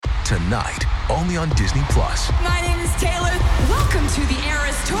Tonight, only on Disney+. My name is Taylor. Welcome to the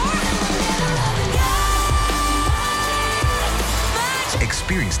Eras Tour.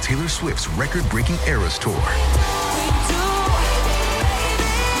 Experience Taylor Swift's record-breaking Eras Tour.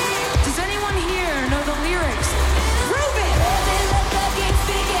 Does anyone here know the lyrics? Prove it!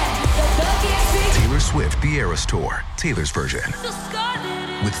 Taylor Swift, the Eras Tour, Taylor's version,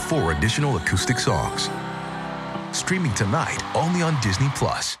 with 4 additional acoustic songs. Streaming tonight, only on Disney+.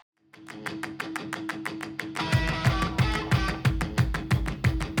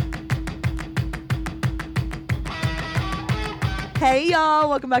 Hey y'all,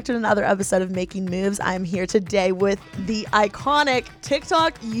 welcome back to another episode of Making Moves. I'm here today with the iconic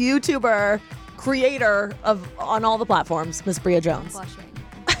TikTok YouTuber, creator of on all the platforms, Miss Bria Jones. Blushing.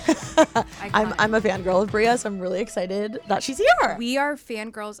 I'm a fangirl of Bria, so I'm really excited that she's here. We are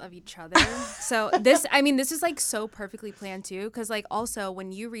fangirls of each other. So this is like so perfectly planned too, because like also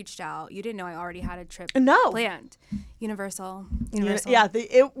when you reached out, you didn't know I already had a trip planned. Universal. Yeah,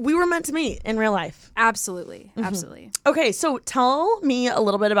 we were meant to meet in real life. Absolutely. Absolutely. Okay, so tell me a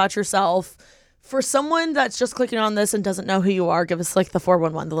little bit about yourself. For someone that's just clicking on this and doesn't know who you are, give us like the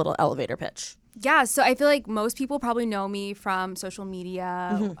 411, the little elevator pitch. Yeah, so I feel like most people probably know me from social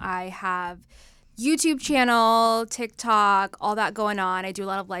media. I have YouTube channel, TikTok, all that going on. I do a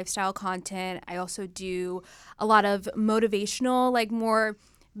lot of lifestyle content. I also do a lot of motivational, like more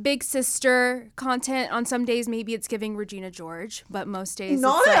big sister content. On some days, maybe it's giving Regina George, but most days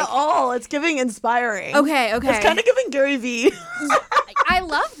Not it's at all. It's giving inspiring. Okay. It's kind of giving Gary Vee. I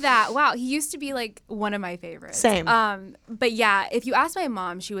love that. Wow, he used to be like one of my favorites. Same. But yeah, if you ask my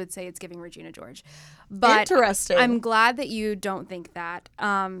mom, she would say it's giving Regina George. But Interesting. I'm glad that you don't think that.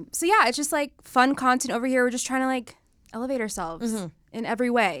 So yeah, it's just like fun content over here. We're just trying to like elevate ourselves in every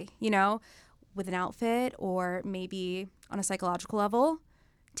way, you know, with an outfit or maybe on a psychological level,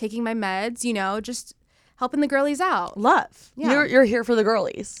 taking my meds, you know, just helping the girlies out. Love. Yeah. You're here for the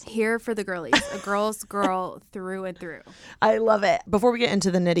girlies. Here for the girlies. A girl's girl through and through. I love it. Before we get into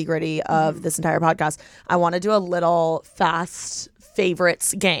the nitty gritty of this entire podcast, I want to do a little fast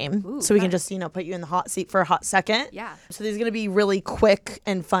favorites game. Ooh, so we can okay. just, put you in the hot seat for a hot second. Yeah. So these are going to be really quick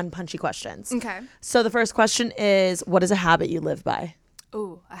and fun, punchy questions. Okay. So the first question is, what is a habit you live by?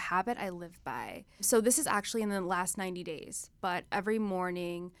 Ooh, a habit I live by. So this is actually in the last 90 days, but every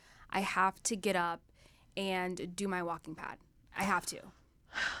morning I have to get up and do my walking pad. I have to.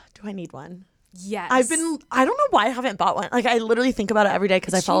 Do I need one? Yes. I don't know why I haven't bought one. Like, I literally think about it every day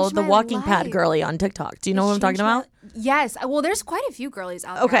because I follow changed the my walking pad life. girly on TikTok. Do you know what I'm talking about? Yes. Well, there's quite a few girlies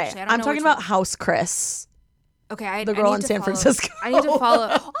out there. Okay. Actually. I don't I'm know talking which about one. House Chris. Okay, the girl I need in to San follow- Francisco. I need to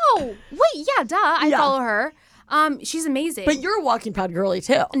follow. Oh, wait, yeah, duh. I follow her. She's amazing. But you're a walking pad girly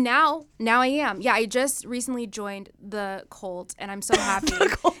too. Now I am. Yeah, I just recently joined the cult, and I'm so happy.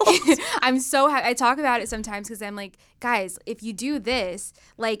 I'm so happy. I talk about it sometimes because I'm like, guys, if you do this,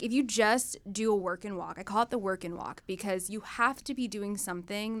 like if you just do a work and walk, I call it the work and walk because you have to be doing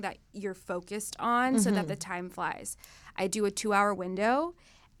something that you're focused on so that the time flies. I do a 2-hour window,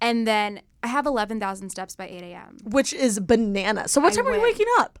 and then I have 11,000 steps by 8 a.m. Which is banana. So what time are you win. waking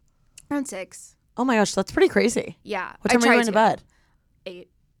up? Around 6. Oh my gosh, that's pretty crazy. Yeah. What time are you going to bed? 8.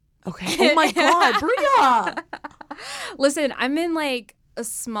 Okay. Oh my God, Bria. Listen, I'm in like a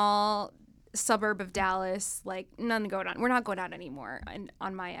small suburb of Dallas. Like none going on. We're not going out anymore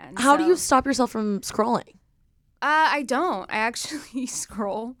on my end. How do you stop yourself from scrolling? I don't. I actually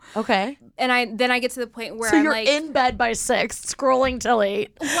scroll. Okay. And I get to the point where So I'm you're like in bed by 6, scrolling till 8.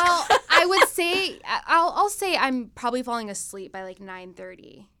 Well, I would say I'll say I'm probably falling asleep by like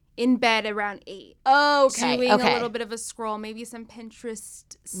 9:30. In bed around 8. Okay. Doing okay. a little bit of a scroll, maybe some Pinterest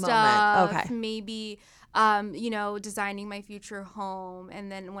stuff. Okay. Maybe, designing my future home.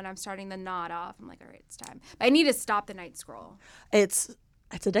 And then when I'm starting the knot off, I'm like, all right, it's time. But I need to stop the night scroll. It's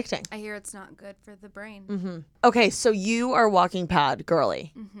addicting. I hear it's not good for the brain. Mm-hmm. Okay, so you are walking pad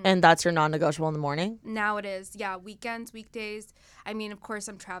girly, and that's your non-negotiable in the morning? Now it is. Yeah, weekends, weekdays. I mean, of course,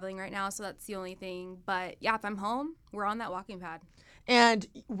 I'm traveling right now, so that's the only thing. But yeah, if I'm home, we're on that walking pad. And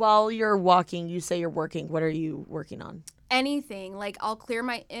while you're walking, you say you're working. What are you working on? Anything. Like I'll clear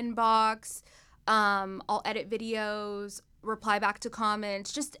my inbox. I'll edit videos, reply back to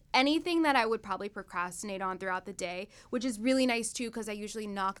comments, just anything that I would probably procrastinate on throughout the day, which is really nice too because I usually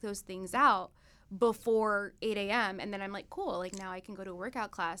knock those things out before 8 a.m. And then I'm like, cool, like now I can go to a workout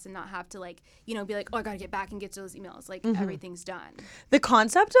class and not have to like, be like, oh, I got to get back and get to those emails. Like everything's done. The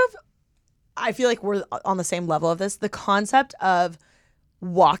concept of, I feel like we're on the same level of this, the concept of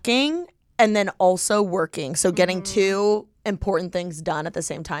walking and then also working. So getting to important things done at the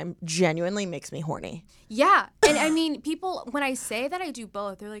same time genuinely makes me horny. Yeah. And I mean, people, when I say that I do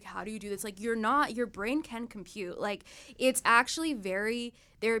both, they're like, how do you do this? Like, your brain can compute. Like, it's actually very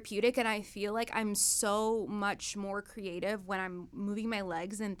therapeutic. And I feel like I'm so much more creative when I'm moving my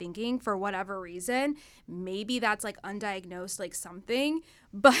legs and thinking for whatever reason. Maybe that's like undiagnosed, like something.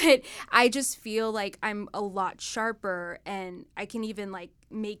 But I just feel like I'm a lot sharper and I can even like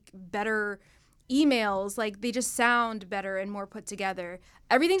make better emails. Like they just sound better and more put together.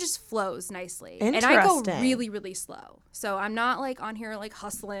 Everything just flows nicely. And I go really, really slow. So I'm not like on here like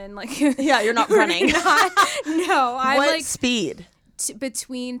hustling. Like Yeah, you're not running. No, I'm what like speed?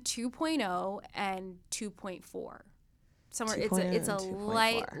 Between 2.0 and 2.4. Somewhere it's a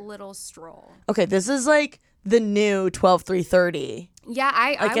light little stroll. Okay, this is like the new 12-3-30. Yeah,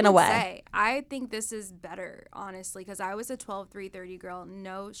 I in would a way. say I think this is better, honestly, because I was a 12-3-30 girl.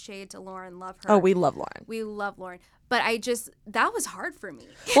 No shade to Lauren, love her. Oh, we love Lauren. We love Lauren. But that was hard for me.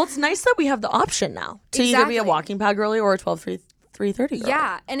 Well, it's nice that we have the option now to either be a walking pad girly or a 12-3-30 girly.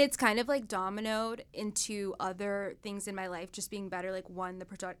 Yeah, and it's kind of like dominoed into other things in my life just being better. Like one,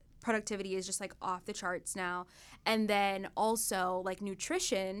 the productivity is just like off the charts now. And then also like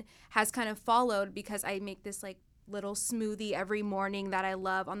nutrition has kind of followed because I make this like little smoothie every morning that I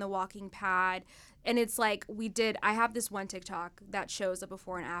love on the walking pad. And it's like I have this one TikTok that shows a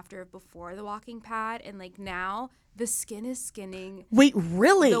before and after of before the walking pad. And like now the skin is skinning. Wait,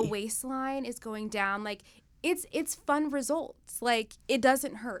 really? The waistline is going down. Like it's fun results. Like it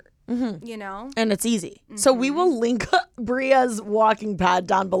doesn't hurt, you know? And it's easy. Mm-hmm. So we will link Bria's walking pad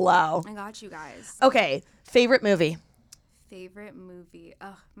down below. I got you guys. Okay. Favorite movie?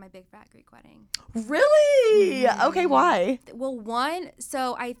 Ugh, My Big Fat Greek Wedding. Really? Mm-hmm. Okay, why? Well,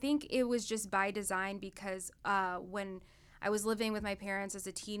 so I think it was just by design because when I was living with my parents as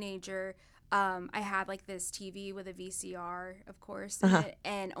a teenager, I had like this TV with a VCR, of course, in it,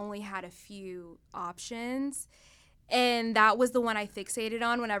 and only had a few options. And that was the one I fixated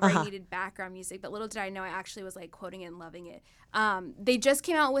on whenever I needed background music. But little did I know I actually was like quoting it and loving it. They just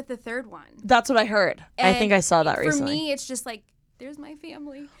came out with the third one. That's what I heard. I think I saw that recently. For me, it's just like, there's my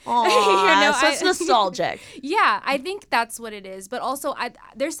family. Aww, so it's nostalgic. Yeah, I think that's what it is. But also,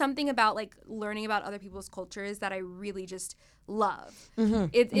 there's something about like learning about other people's cultures that I really just love.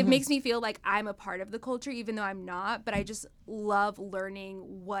 It makes me feel like I'm a part of the culture, even though I'm not. But I just love learning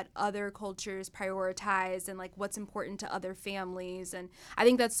what other cultures prioritize and like what's important to other families. And I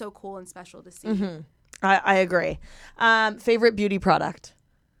think that's so cool and special to see. I agree. Favorite beauty product?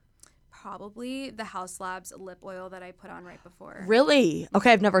 Probably the House Labs lip oil that I put on right before. Really?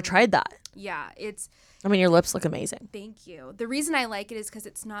 Okay, I've never tried that. Yeah, I mean, your lips look amazing. Thank you. The reason I like it is because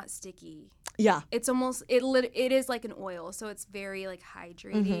it's not sticky. Yeah. It's almost, it is like an oil, so it's very like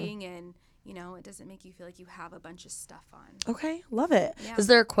hydrating and, you know, it doesn't make you feel like you have a bunch of stuff on. Okay, love it. Yeah. Is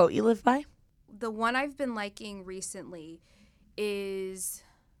there a quote you live by? The one I've been liking recently is,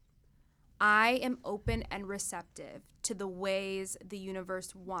 I am open and receptive to the ways the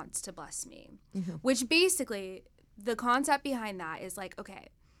universe wants to bless me. Which basically, the concept behind that is like, okay,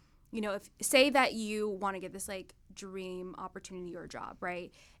 you know, if say that you want to get this like dream opportunity or job,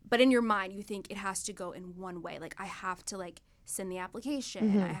 right? But in your mind, you think it has to go in one way. Like I have to like send the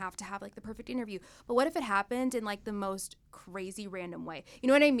application. I have to have like the perfect interview. But what if it happened in like the most crazy random way? You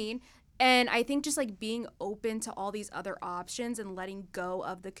know what I mean? And I think just like being open to all these other options and letting go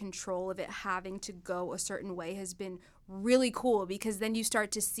of the control of it having to go a certain way has been really cool, because then you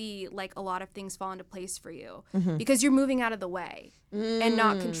start to see like a lot of things fall into place for you because you're moving out of the way and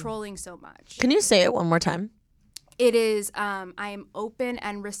not controlling so much. Can you say it one more time? It is, I am open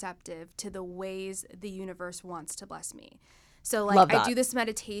and receptive to the ways the universe wants to bless me. So like I do this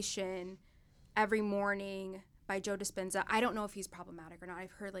meditation every morning by Joe Dispenza. I don't know if he's problematic or not.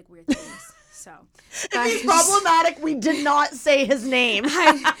 I've heard like weird things. So if he's problematic, we did not say his name.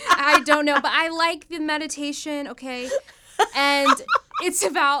 I don't know, but I like the meditation, okay? And it's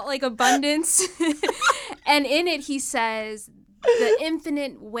about like abundance. And in it he says the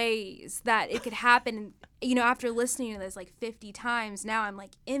infinite ways that it could happen. You know, after listening to this like 50 times, now I'm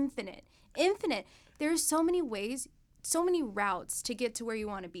like infinite. There's so many ways, so many routes to get to where you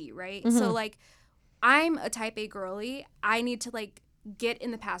want to be, right? So like I'm a type A girly. I need to like get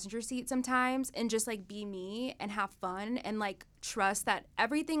in the passenger seat sometimes and just like be me and have fun and like trust that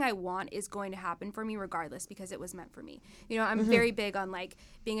everything I want is going to happen for me regardless, because it was meant for me. You know, I'm very big on like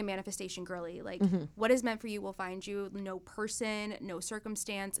being a manifestation girly. Like what is meant for you will find you. No person, no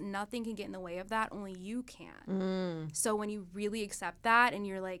circumstance, nothing can get in the way of that. Only you can. So when you really accept that and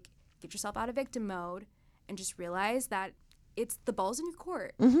you're like, get yourself out of victim mode and just realize that it's the ball's in your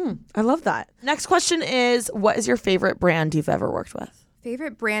court. I love that. Next question is, what is your favorite brand you've ever worked with?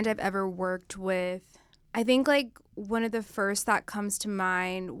 Favorite brand I've ever worked with? I think like one of the first that comes to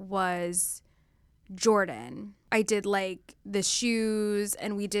mind was Jordan. I did like the shoes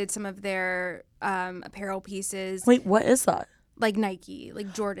and we did some of their apparel pieces. Wait, what is that? Like Nike,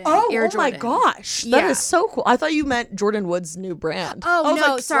 like Jordan. Oh Air Jordan. my gosh. That is so cool. I thought you meant Jordan Wood's new brand. Oh,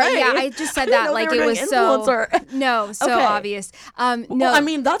 no, like, sorry. Yeah, I just said that like it was influencer. so obvious. No. Well, I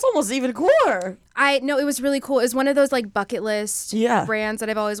mean, that's almost even cooler. It was really cool. It was one of those like bucket list Yeah. brands that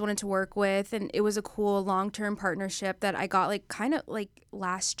I've always wanted to work with. And it was a cool long-term partnership that I got like kind of like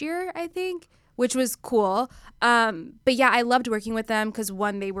last year, I think, which was cool. But yeah, I loved working with them because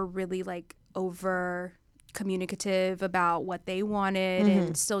one, they were really like over communicative about what they wanted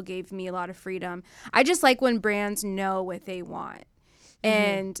and still gave me a lot of freedom. I just like when brands know what they want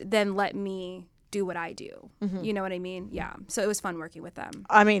and then let me do what I do. You know what I mean? Yeah. So it was fun working with them.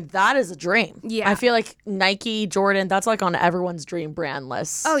 I mean, that is a dream. Yeah. I feel like Nike, Jordan, that's like on everyone's dream brand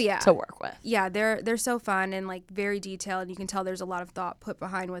list to work with. Yeah, they're so fun and like very detailed. You can tell there's a lot of thought put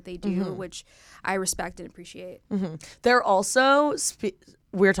behind what they do, which I respect and appreciate. They're also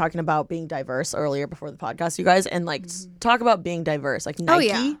we were talking about being diverse earlier before the podcast, you guys, and like talk about being diverse. Like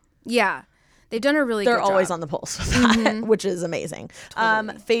Nike. Yeah. They've done a really good job. They're always on the pulse with that, which is amazing.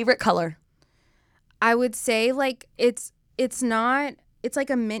 Totally. Favorite color? I would say like it's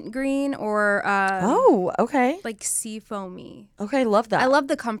like a mint green or okay. like sea foamy. Okay, love that. I love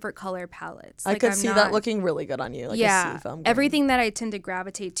the comfort color palettes. I Like, could see that looking really good on you. Like a sea foam green. Everything that I tend to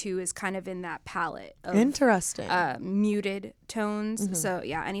gravitate to is kind of in that palette of Interesting. muted tones. So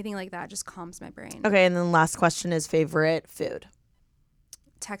yeah, anything like that just calms my brain. Okay, and then last question is favorite food.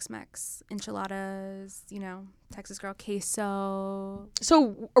 Tex-Mex, enchiladas, Texas girl, queso.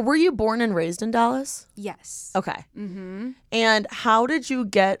 So were you born and raised in Dallas? Yes. Okay. And how did you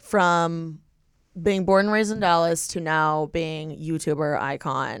get from being born and raised in Dallas to now being YouTuber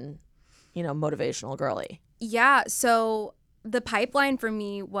icon, motivational girly? Yeah. So the pipeline for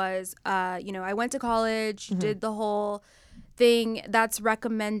me was, I went to college, did the whole thing that's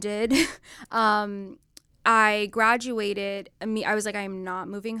recommended. I graduated. I was like, I'm not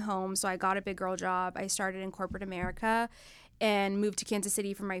moving home. So I got a big girl job. I started in corporate America and moved to Kansas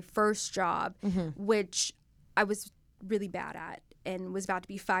City for my first job, which I was really bad at and was about to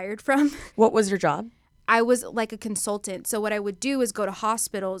be fired from. What was your job? I was like a consultant. So what I would do is go to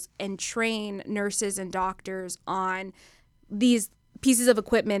hospitals and train nurses and doctors on these pieces of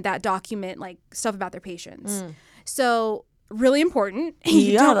equipment that document like stuff about their patients. So really important.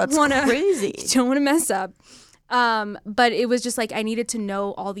 That's crazy. You don't want to mess up. But it was just like I needed to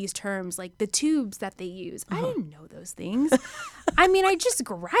know all these terms, like the tubes that they use. I didn't know those things. I mean, I just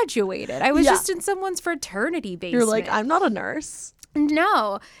graduated. I was just in someone's fraternity basement. You're like, I'm not a nurse.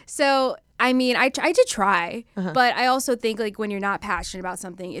 No. So, I mean, I did try, but I also think like when you're not passionate about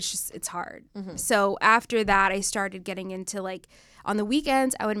something, it's hard. So after that, I started getting into like, on the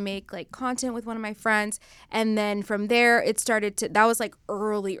weekends, I would make like content with one of my friends. And then from there, it started that was like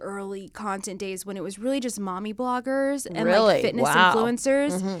early content days when it was really just mommy bloggers and like fitness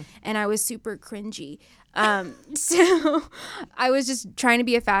influencers. And I was super cringy. So I was just trying to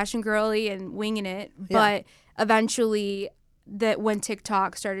be a fashion girly and winging it. But eventually that when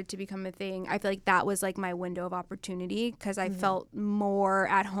TikTok started to become a thing, I feel like that was like my window of opportunity because I felt more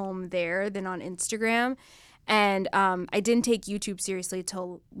at home there than on Instagram. And I didn't take YouTube seriously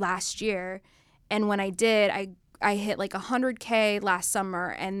till last year. And when I did, I hit like 100K last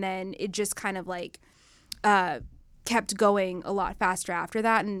summer. And then it just kind of like kept going a lot faster after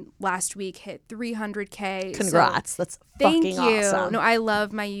that. And last week hit 300K. Congrats. That's fucking awesome. No, I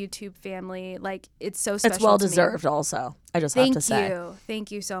love my YouTube family. Like, it's so special. It's well deserved also. I just have to say.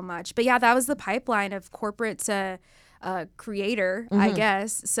 Thank you so much. But yeah, that was the pipeline of corporate to creator, I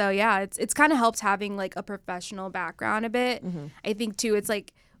guess. So yeah, it's kind of helped having like a professional background a bit. I think too, it's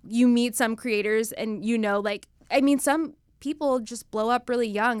like you meet some creators and like, I mean, some people just blow up really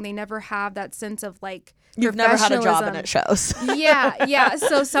young. They never have that sense of like You've never had a job and it shows. Yeah.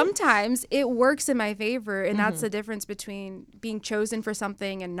 So sometimes it works in my favor. And that's the difference between being chosen for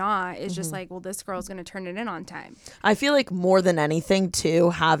something and not. It's just like, well, this girl's going to turn it in on time. I feel like more than anything, too,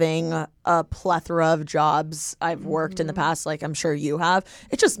 having a plethora of jobs I've worked in the past, like I'm sure you have,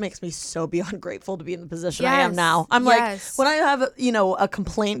 it just makes me so beyond grateful to be in the position I am now. I'm like, when I have, a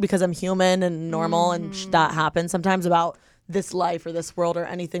complaint because I'm human and normal and that happens sometimes about this life or this world or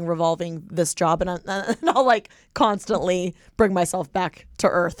anything revolving this job, and I'll like constantly bring myself back to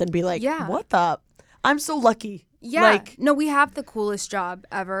earth and be like, what the? I'm so lucky Yeah. No, we have the coolest job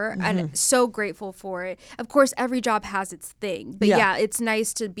ever and so grateful for it. Of course, every job has its thing. But yeah, it's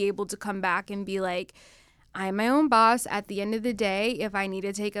nice to be able to come back and be like, I'm my own boss. At the end of the day, if I need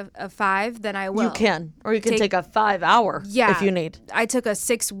to take a 5, then I will. You can. Or you can take a 5-hour if you need. I took a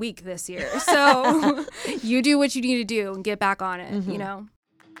 6-week this year. So you do what you need to do and get back on it, you know?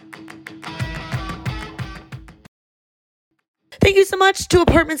 Thank you so much to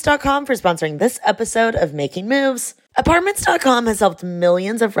Apartments.com for sponsoring this episode of Making Moves. Apartments.com has helped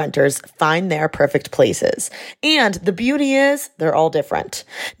millions of renters find their perfect places. And the beauty is, they're all different.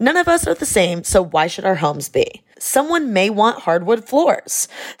 None of us are the same, so why should our homes be? Someone may want hardwood floors.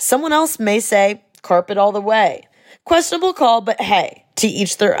 Someone else may say, carpet all the way. Questionable call, but hey, to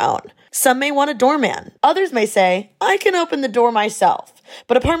each their own. Some may want a doorman. Others may say, I can open the door myself.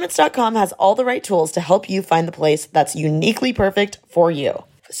 But Apartments.com has all the right tools to help you find the place that's uniquely perfect for you.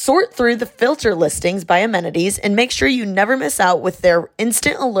 Sort through the filter listings by amenities and make sure you never miss out with their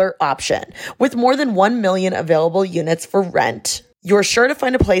instant alert option. With more than 1 million available units for rent, you're sure to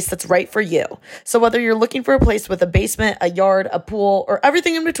find a place that's right for you. So whether you're looking for a place with a basement, a yard, a pool, or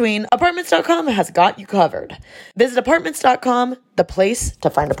everything in between, Apartments.com has got you covered. Visit Apartments.com, the place to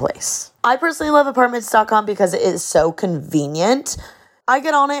find a place. I personally love Apartments.com because it is so convenient. I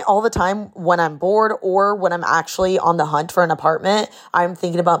get on it all the time when I'm bored or when I'm actually on the hunt for an apartment. I'm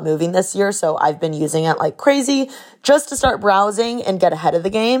thinking about moving this year, so I've been using it like crazy just to start browsing and get ahead of the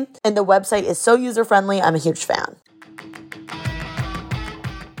game. And the website is so user-friendly. I'm a huge fan.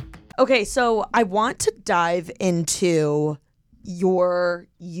 Okay, so I want to dive into your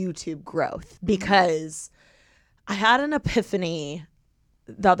YouTube growth because I had an epiphany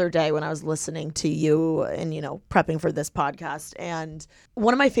the other day when I was listening to you and, prepping for this podcast. And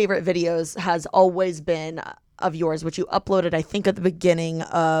one of my favorite videos has always been of yours, which you uploaded, I think, at the beginning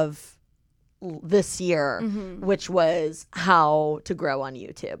of this year, which was how to grow on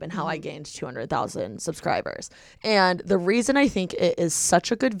YouTube and how I gained 200,000 subscribers. And the reason I think it is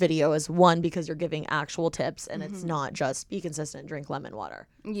such a good video is, one, because you're giving actual tips and it's not just be consistent, drink lemon water.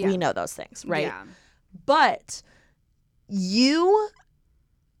 Yeah. We know those things, right? Yeah. But you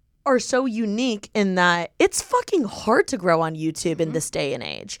are so unique in that it's fucking hard to grow on YouTube in this day and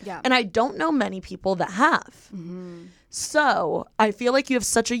age. Yeah. And I don't know many people that have. So I feel like you have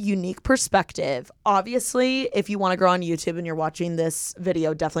such a unique perspective. Obviously, if you want to grow on YouTube and you're watching this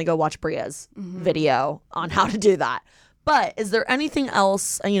video, definitely go watch Bria's video on how to do that. But is there anything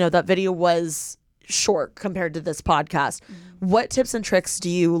else, that video was short compared to this podcast. What tips and tricks do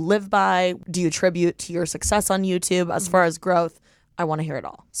you live by? Do you attribute to your success on YouTube as far as growth? I want to hear it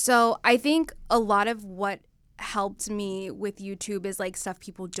all. So I think a lot of what helped me with YouTube is like stuff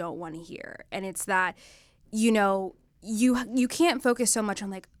people don't want to hear. And it's that, you can't focus so much on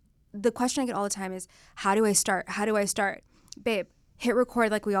like, the question I get all the time is, how do I start? How do I start? Babe, hit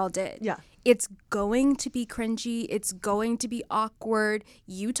record like we all did. Yeah. It's going to be cringy. It's going to be awkward.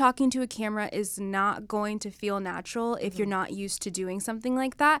 You talking to a camera is not going to feel natural if you're not used to doing something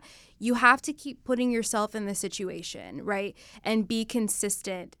like that. You have to keep putting yourself in the situation, right? And be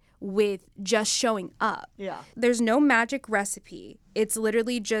consistent with just showing up. Yeah. There's no magic recipe. It's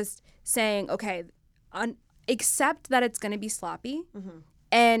literally just saying, okay, accept that it's going to be sloppy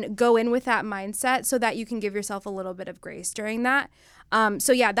and go in with that mindset so that you can give yourself a little bit of grace during that.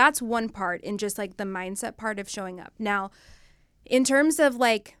 So yeah, that's one part in just like the mindset part of showing up. Now, in terms of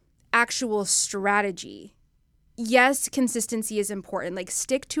like actual strategy, yes, consistency is important. Like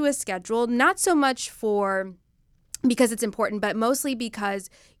stick to a schedule, not so much because it's important, but mostly because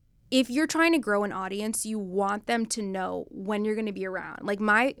if you're trying to grow an audience, you want them to know when you're going to be around. Like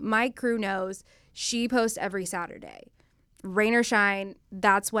my crew knows she posts every Saturday. Rain or shine,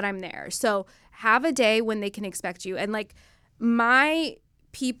 that's when I'm there. So have a day when they can expect you. And like my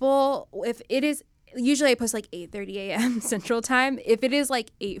people, if it is, usually I post like 8:30 a.m. Central Time. If it is like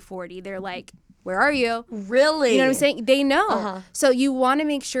 8:40, they're like, where are you? Really? You know what I'm saying? They know. So you want to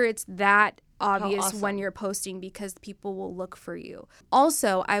make sure it's that obvious when you're posting because people will look for you.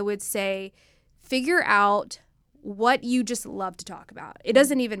 Also, I would say figure out what you just love to talk about. It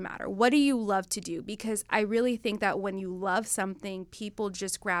doesn't even matter. What do you love to do? Because I really think that when you love something, people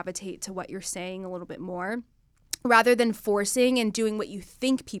just gravitate to what you're saying a little bit more rather than forcing and doing what you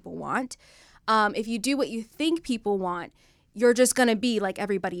think people want. If you do what you think people want, you're just going to be like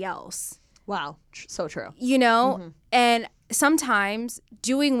everybody else. Wow. So true. And sometimes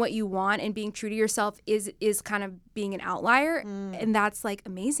doing what you want and being true to yourself is kind of being an outlier. And that's like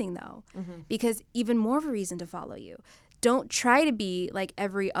amazing though, because even more of a reason to follow you. Don't try to be like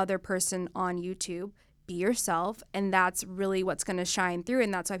every other person on YouTube. Be yourself. And that's really what's going to shine through.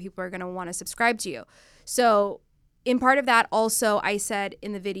 And that's why people are going to want to subscribe to you. So in part of that also, I said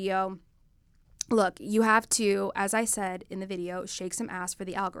in the video, look, you have to, as I said in the video, shake some ass for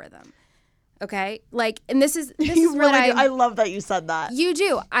the algorithm. Okay? Like, and this is You what really do. I love that you said that. You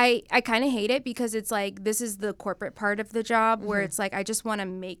do. I kind of hate it because it's like, this is the corporate part of the job where it's like, I just want to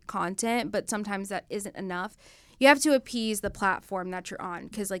make content, but sometimes that isn't enough. You have to appease the platform that you're on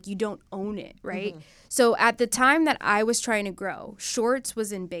because like you don't own it, right? So at the time that I was trying to grow, Shorts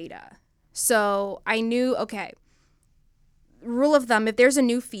was in beta. So I knew, okay, rule of thumb, if there's a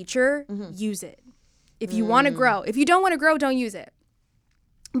new feature, use it. If you want to grow. If you don't want to grow, don't use it.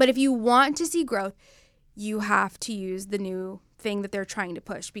 But if you want to see growth, you have to use the new thing that they're trying to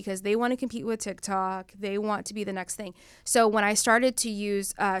push because they want to compete with TikTok. They want to be the next thing. So when I started to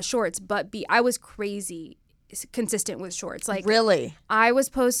use Shorts, I was crazy consistent with Shorts. Like, really? I was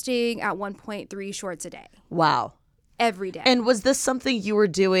posting at 1.3 shorts a day. Wow. Every day. And was this something you were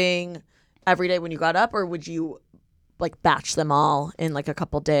doing every day when you got up, or would you like batch them all in like a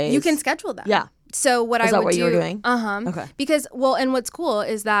couple days? You can schedule them. Yeah. So what I would do. Is that what you were doing? Okay. Because, well, and what's cool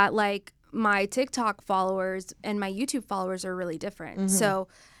is that like my TikTok followers and my YouTube followers are really different. So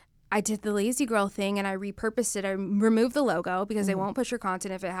I did the lazy girl thing and I repurposed it. I removed the logo because they won't push your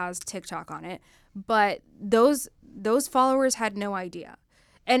content if it has TikTok on it. But those followers had no idea.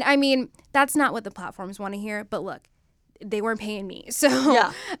 And I mean, that's not what the platforms want to hear. But look, they weren't paying me. So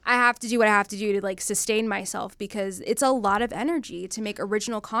I have to do what I have to do to like sustain myself because it's a lot of energy to make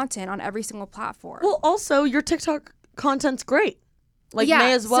original content on every single platform. Well, also your TikTok content's great. Like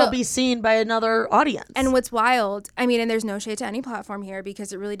may as well be seen by another audience. And what's wild, I mean, and there's no shade to any platform here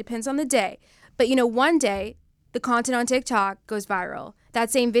because it really depends on the day. But you know, one day the content on TikTok goes viral.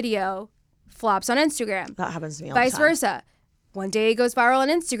 That same video flops on Instagram. That happens to me all the time. Vice versa. One day it goes viral on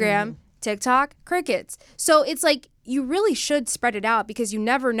Instagram, TikTok, crickets. So it's like you really should spread it out because you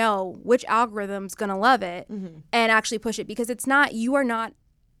never know which algorithm's going to love it and actually push it because you are not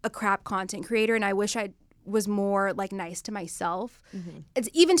a crap content creator. And I wish I was more like nice to myself. It's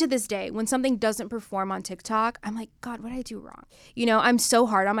even to this day when something doesn't perform on TikTok, I'm like, God, what did I do wrong? You know, I'm so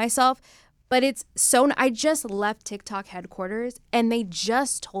hard on myself. But it's so, I just left TikTok headquarters and they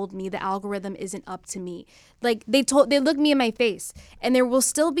just told me the algorithm isn't up to me. Like they looked me in my face and there will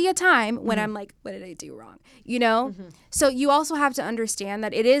still be a time when I'm like, what did I do wrong? You know? So you also have to understand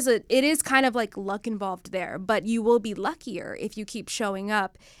that it is kind of like luck involved there, but you will be luckier if you keep showing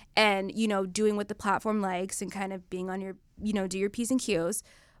up and, you know, doing what the platform likes and kind of being on your, you know, do your P's and Q's.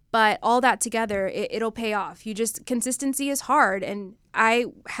 But all that together, it'll pay off. Consistency is hard. And I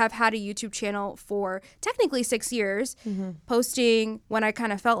have had a YouTube channel for technically 6 years, posting when I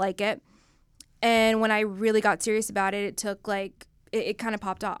kind of felt like it. And when I really got serious about it, it took like, it kind of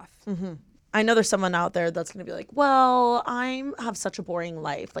popped off. I know there's someone out there that's going to be like, well, I have such a boring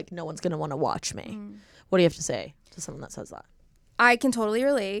life. Like, no one's going to want to watch me. What do you have to say to someone that says that? I can totally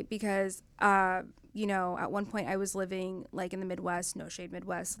relate because, you know, at one point I was living like in the Midwest, no shade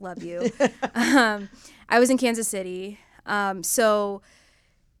Midwest, love you. I was in Kansas City. So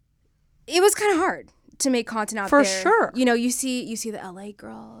it was kind of hard to make content out there. For sure. You know, you see the LA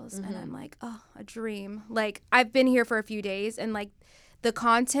girls and I'm like, oh, a dream. Like I've been here for a few days and like the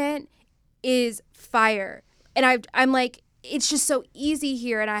content is fire. And I'm like, it's just so easy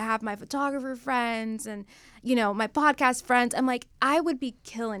here. And I have my photographer friends and, you know, my podcast friends. I'm like, I would be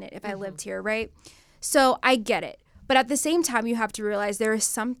killing it if I lived here, right? So I get it. But at the same time, you have to realize there is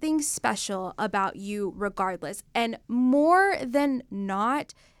something special about you regardless. And more than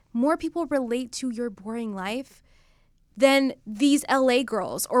not, more people relate to your boring life than these LA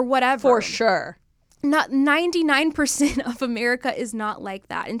girls or whatever. For sure. Not 99% of America is not like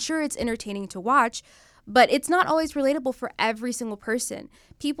that. And sure, it's entertaining to watch, but it's not always relatable for every single person.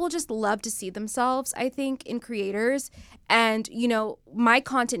 People just love to see themselves, I think, in creators. And, you know, my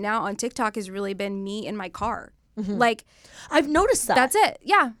content now on TikTok has really been me in my car. Like, I've noticed that. That's it.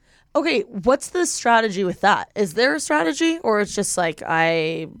 Yeah. Okay, what's the strategy with that? Is there a strategy, or it's just like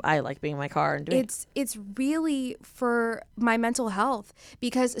I like being in my car and doing It's really for my mental health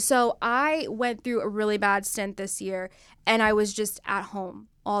because so I went through a really bad stint this year and I was just at home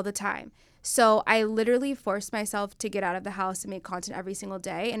all the time. So I literally forced myself to get out of the house and make content every single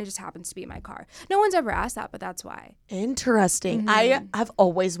day, and it just happens to be in my car. No one's ever asked that, but that's why. Interesting. I have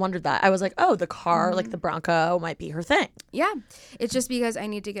always wondered that. I was like, oh, the car, like the Bronco might be her thing. Yeah. It's just because I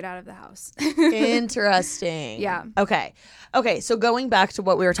need to get out of the house. Interesting. Yeah. Okay, so going back to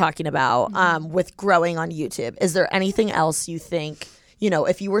what we were talking about with growing on YouTube, is there anything else you think, you know,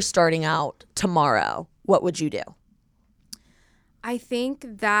 if you were starting out tomorrow, what would you do? I think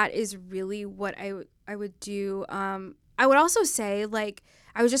that is really what I would do. I would also say, like,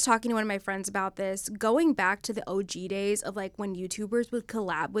 I was just talking to one of my friends about this, going back to the OG days of like when YouTubers would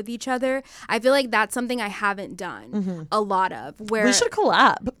collab with each other. I feel like that's something I haven't done a lot of. Where We should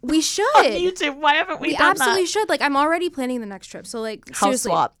collab. We should. On YouTube. Why haven't we done that? We absolutely should. Like, I'm already planning the next trip. So like, House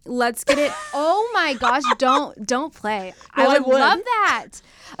seriously, swap. let's get it. Oh my gosh, don't play. Well, I I would would. love that.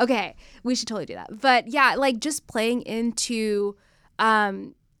 Okay, we should totally do that. But yeah, like just playing into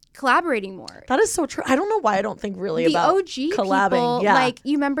collaborating more. That is so true. I don't know why I don't think really The about OG collabing. people, Yeah. like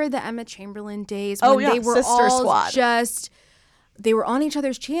you remember the Emma Chamberlain days Oh, when yeah, they were Sister all Squad. just they were on each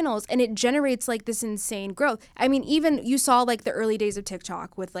other's channels, and it generates like this insane growth. I mean, even you saw like the early days of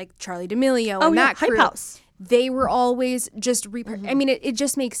TikTok with like Charli D'Amelio and that Hype crew. House. They were always just I mean, it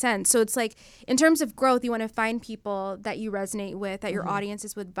just makes sense. So it's like in terms of growth, you want to find people that you resonate with, that your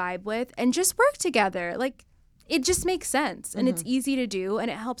audiences would vibe with, and just work together. Like it just makes sense, and it's easy to do, and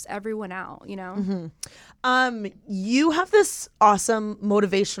it helps everyone out, you know? You have this awesome,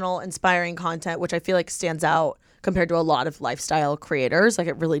 motivational, inspiring content, which I feel like stands out compared to a lot of lifestyle creators. Like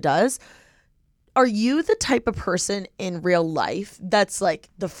it really does. Are you the type of person in real life that's like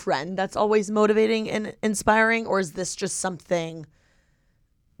the friend that's always motivating and inspiring? Or is this just something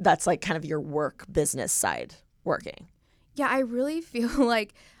that's like kind of your work business side working? Yeah, I really feel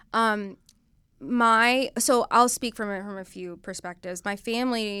like so I'll speak from a few perspectives. My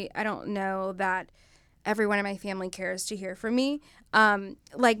family, I don't know that everyone in my family cares to hear from me.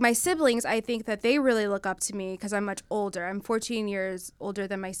 Like my siblings, I think that they really look up to me because I'm much older. I'm 14 years older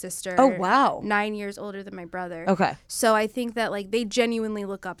than my sister. Oh, wow. 9 years older than my brother. Okay. So I think that like they genuinely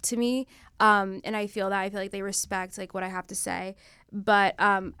look up to me. And I feel like they respect like what I have to say. But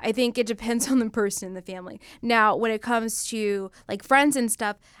I think it depends on the person in the family. Now, when it comes to like friends and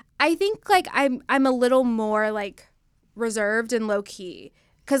stuff, I think like I'm a little more like reserved and low key.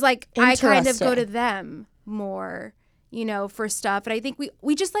 Because, like, I kind of go to them more, you know, for stuff. And I think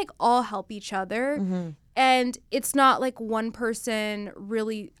we just, like, all help each other. And it's not, like, one person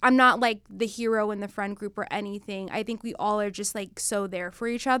really – I'm not, like, the hero in the friend group or anything. I think we all are just, like, so there for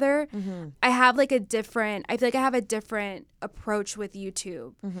each other. I have, like, I feel like I have a different approach with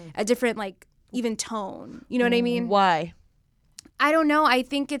YouTube. A different, like, even tone. You know what I mean? Why? I don't know. I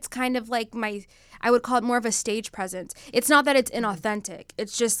think it's kind of like I would call it more of a stage presence. It's not that it's inauthentic.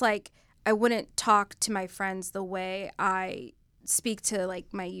 It's just like I wouldn't talk to my friends the way I speak to like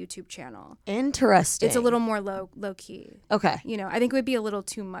my YouTube channel. Interesting. It's a little more low key. Okay. You know, I think it would be a little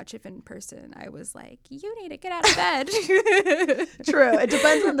too much if in person I was like, you need to get out of bed. True. It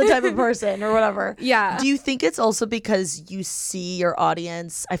depends on the type of person or whatever. Yeah. Do you think it's also because you see your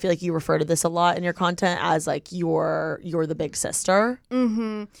audience? I feel like you refer to this a lot in your content as like you're the big sister.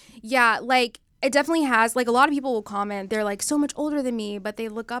 Yeah, like it definitely has. Like a lot of people will comment, they're like so much older than me, but they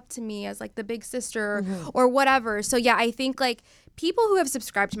look up to me as like the big sister or whatever. So yeah, I think like people who have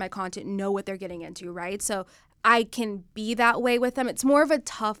subscribed to my content know what they're getting into, right? So I can be that way with them. It's more of a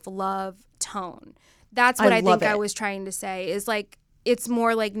tough love tone. That's what I think I was trying to say is like it's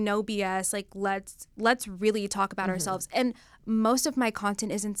more like no BS. Like let's really talk about ourselves. And most of my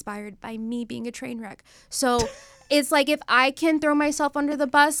content is inspired by me being a train wreck. So it's like if I can throw myself under the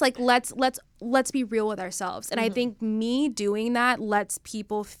bus, like let's be real with ourselves. And I think me doing that lets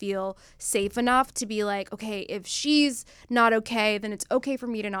people feel safe enough to be like, okay, if she's not okay, then it's okay for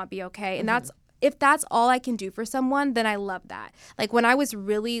me to not be okay. And if that's all I can do for someone, then I love that. Like when I was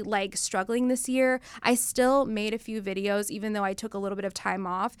really like struggling this year, I still made a few videos even though I took a little bit of time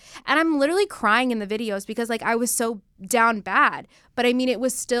off. And I'm literally crying in the videos because like I was so down bad. But I mean, it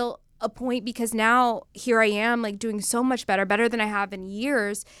was still a point because now here I am like doing so much better than I have in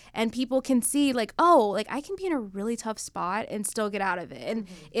years, and people can see like, oh, like I can be in a really tough spot and still get out of it. And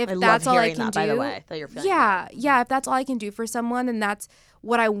if that's all I can do, by the way, that you're feeling yeah, if that's all I can do for someone, then that's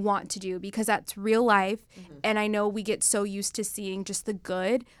what I want to do because that's real life. And I know we get so used to seeing just the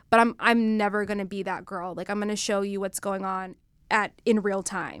good, but I'm never gonna be that girl. Like I'm gonna show you what's going on in real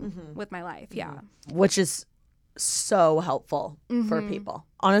time with my life. Yeah, which is so helpful for people.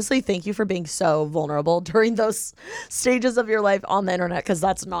 Honestly, thank you for being so vulnerable during those stages of your life on the internet because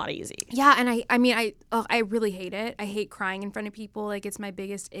that's not easy. Yeah, and I really hate it. I hate crying in front of people. Like it's my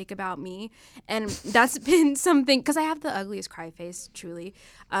biggest ache about me, and that's been something because I have the ugliest cry face. Truly,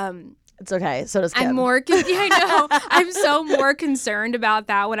 it's okay. So does Kim. I'm more. I know. I'm so more concerned about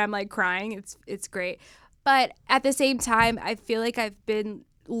that when I'm like crying. It's great, but at the same time, I feel like I've been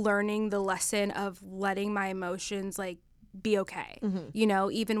learning the lesson of letting my emotions like be okay, you know,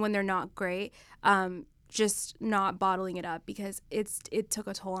 even when they're not great, just not bottling it up because it took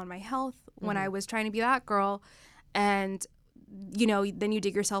a toll on my health when I was trying to be that girl. And, you know, then you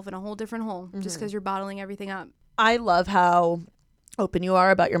dig yourself in a whole different hole just because you're bottling everything up. I love how open you are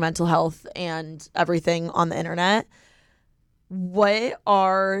about your mental health and everything on the internet. What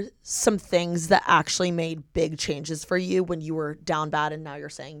are some things that actually made big changes for you when you were down bad and now you're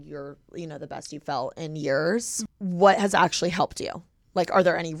saying you're, the best you felt in years? What has actually helped you? Like, are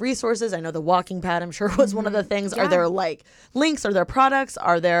there any resources? I know the walking pad, I'm sure, was one of the things. Yeah. Are there like links? Are there products?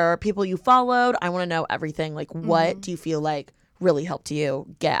 Are there people you followed? I want to know everything. Like, what do you feel like really helped you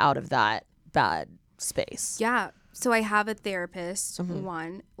get out of that bad space? Yeah. So I have a therapist,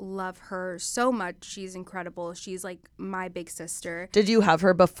 one, love her so much. She's incredible. She's like my big sister. Did you have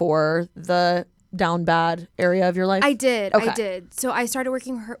her before the down bad area of your life? I did. Okay. I did. So I started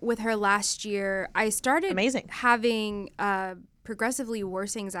working with her last year. I started having progressively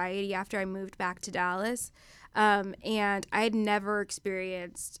worse anxiety after I moved back to Dallas. And I had never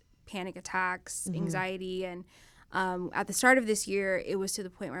experienced panic attacks, anxiety, and at the start of this year, it was to the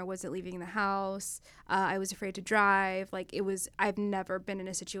point where I wasn't leaving the house. I was afraid to drive. I've never been in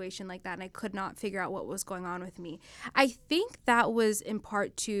a situation like that, and I could not figure out what was going on with me. I think that was in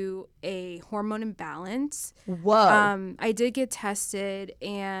part to a hormone imbalance. Whoa. I did get tested,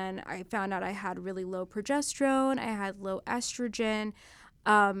 and I found out I had really low progesterone. I had low estrogen.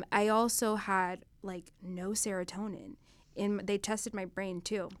 I also had no serotonin. They tested my brain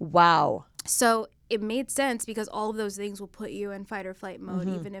too. Wow. So it made sense because all of those things will put you in fight or flight mode,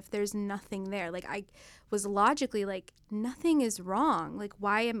 even if there's nothing there. I was logically nothing is wrong.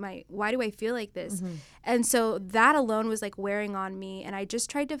 Why do I feel like this? And so that alone was wearing on me, and I just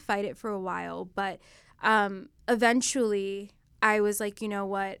tried to fight it for a while. But eventually I was like, you know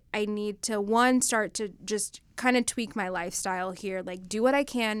what? I need to, start to just kind of tweak my lifestyle here, do what I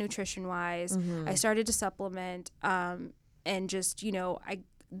can nutrition wise. I started to supplement, and just,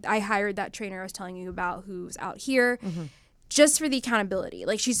 I hired that trainer I was telling you about who's out here just for the accountability.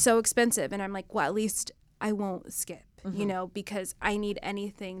 She's so expensive. And I'm like, well, at least I won't skip, because I need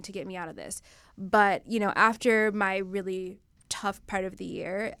anything to get me out of this. But, after my really tough part of the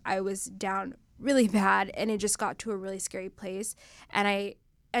year, I was down really bad, and it just got to a really scary place. And I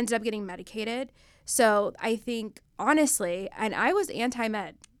ended up getting medicated. So I think, honestly, and I was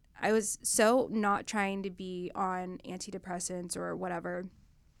anti-med. I was so not trying to be on antidepressants or whatever.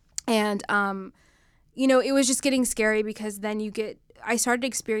 And, it was just getting scary because then I started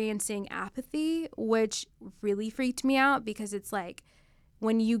experiencing apathy, which really freaked me out because it's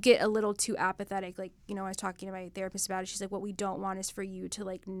when you get a little too apathetic, I was talking to my therapist about it. She's like, what we don't want is for you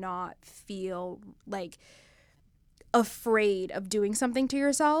to not feel afraid of doing something to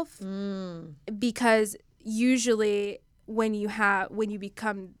yourself. Because usually when you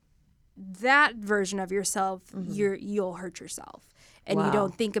become that version of yourself, you'll hurt yourself. And you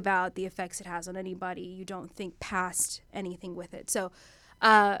don't think about the effects it has on anybody. You don't think past anything with it. So,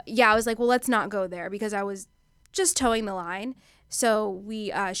 I was like, well, let's not go there because I was just towing the line. So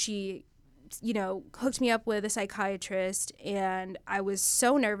she, hooked me up with a psychiatrist, and I was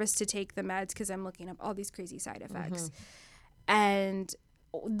so nervous to take the meds because I'm looking up all these crazy side effects. And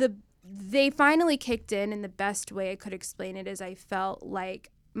they finally kicked in the best way I could explain it is I felt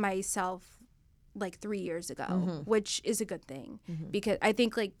like myself 3 years ago, which is a good thing because I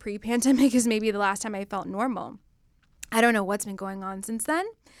think pre-pandemic is maybe the last time I felt normal. I don't know what's been going on since then,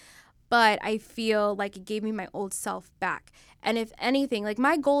 but I feel like it gave me my old self back. And if anything,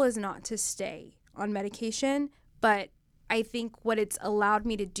 my goal is not to stay on medication, but I think what it's allowed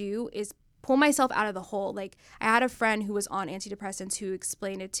me to do is pull myself out of the hole. I had a friend who was on antidepressants who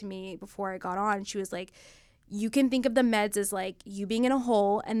explained it to me before I got on. She was like, you can think of the meds as you being in a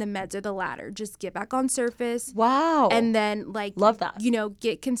hole and the meds are the ladder. Just get back on surface. Wow. And then love that.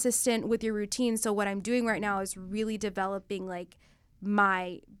 Get consistent with your routine. So what I'm doing right now is really developing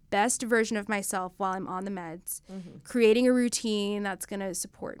my best version of myself while I'm on the meds, creating a routine that's going to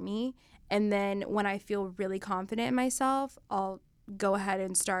support me. And then when I feel really confident in myself, I'll go ahead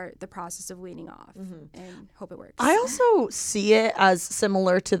and start the process of weaning off and hope it works. I also see it as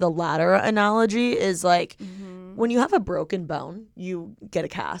similar to the ladder analogy is when you have a broken bone, you get a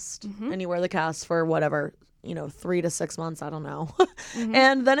cast and you wear the cast for whatever, 3 to 6 months, I don't know.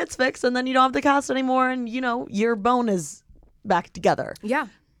 And then it's fixed and then you don't have the cast anymore and, your bone is back together. Yeah.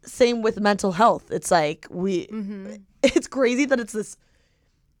 Same with mental health. It's it's crazy that it's this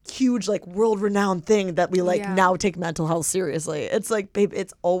huge world-renowned thing that we now take mental health seriously. It's babe,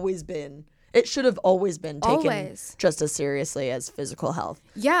 it should have always been taken just as seriously as physical health.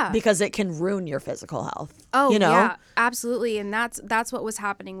 Yeah. Because it can ruin your physical health. Oh, yeah, absolutely. And that's what was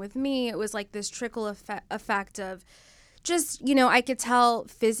happening with me. It was this trickle effect of just, I could tell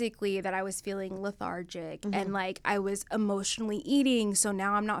physically that I was feeling lethargic and like I was emotionally eating. So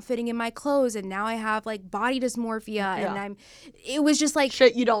now I'm not fitting in my clothes and now I have like body dysmorphia and it was just like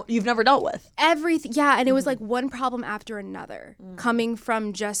shit you've never dealt with. Everything. Yeah. And it was like one problem after another coming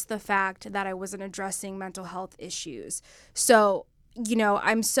from just the fact that I wasn't addressing mental health issues. So,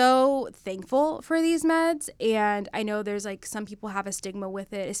 I'm so thankful for these meds, and I know there's like some people have a stigma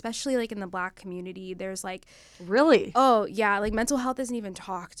with it, especially like in the Black community. There's like, really? Oh yeah, like mental health isn't even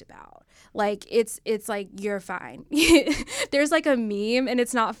talked about. Like it's like you're fine. There's like a meme, and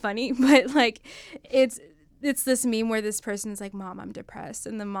it's not funny, but like it's this meme where this person's like, "Mom, I'm depressed,"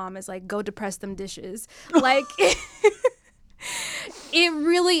 and the mom is like, "Go depress them dishes." Like it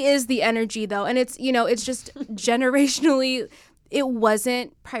really is the energy though, and it's it's just generationally. It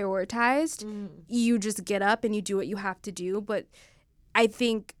wasn't prioritized. You just get up and you do what you have to do. But I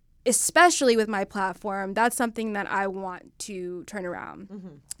think, especially with my platform, that's something that I want to turn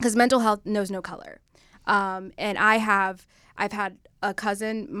around. Because mental health knows no color. And I've had a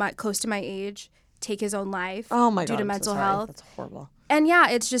cousin close to my age take his own life due to mental health. That's horrible. And yeah,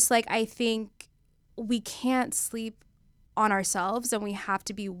 it's just like, I think we can't sleep on ourselves, and we have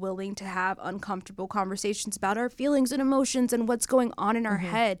to be willing to have uncomfortable conversations about our feelings and emotions and what's going on in our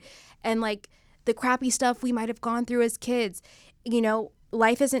head and like the crappy stuff we might have gone through as kids.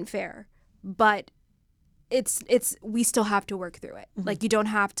 Life isn't fair, but we still have to work through it. Like, you don't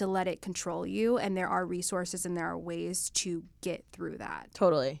have to let it control you, and there are resources and there are ways to get through that.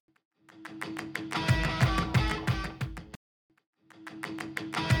 Totally.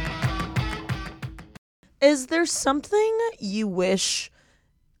 Is there something you wish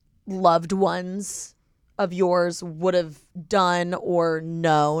loved ones of yours would have done or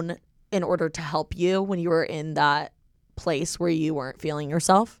known in order to help you when you were in that place where you weren't feeling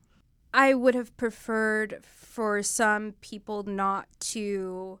yourself? I would have preferred for some people not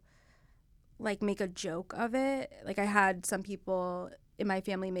to like make a joke of it. Like, I had some people in my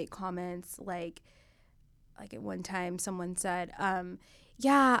family make comments like at one time someone said,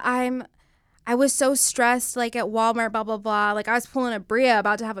 I was so stressed, like at Walmart, blah, blah, blah. Like, I was pulling a Bria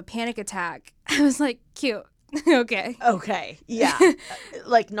about to have a panic attack. I was like, cute. Okay. Yeah.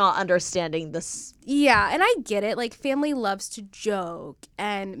 Like, not understanding this. Yeah. And I get it. Like, family loves to joke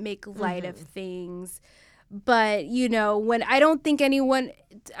and make light of things. But, when I don't think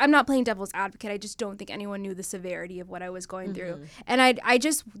I'm not playing devil's advocate. I just don't think anyone knew the severity of what I was going through. And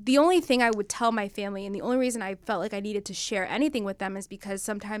the only thing I would tell my family, and the only reason I felt like I needed to share anything with them, is because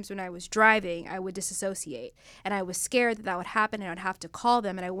sometimes when I was driving, I would disassociate. And I was scared that would happen and I'd have to call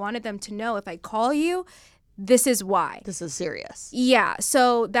them. And I wanted them to know, if I call you, this is why. This is serious. Yeah.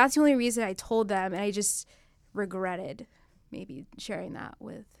 So that's the only reason I told them. And I just regretted maybe sharing that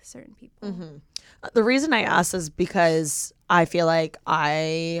with certain people. The reason I ask is because I feel like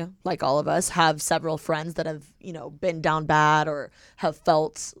I, like all of us, have several friends that have, been down bad or have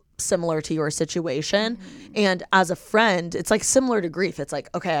felt similar to your situation. And as a friend, it's like similar to grief. It's like,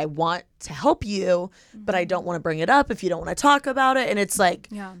 okay, I want to help you, but I don't want to bring it up if you don't want to talk about it. And it's like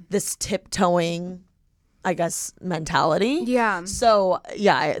this tiptoeing, I guess, mentality. Yeah. So,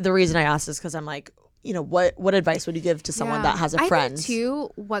 the reason I asked is because I'm like, what advice would you give to someone that has a friend? I think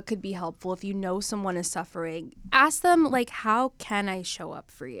too, what could be helpful if you know someone is suffering, ask them, like, how can I show up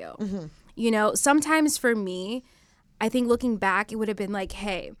for you? Sometimes for me, I think looking back, it would have been like,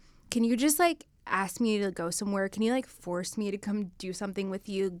 hey, can you just like ask me to go somewhere? Can you like force me to come do something with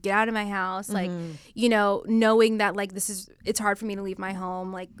you? Get out of my house. Like, knowing that like it's hard for me to leave my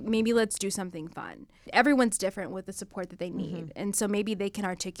home. Like, maybe let's do something fun. Everyone's different with the support that they need. And so maybe they can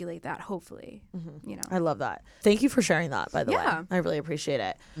articulate that, hopefully. I love that. Thank you for sharing that, by the way. Yeah. I really appreciate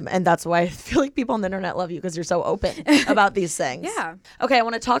it. And that's why I feel like people on the internet love you, because you're so open about these things. Yeah. Okay, I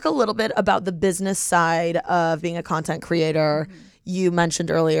want to talk a little bit about the business side of being a content creator. You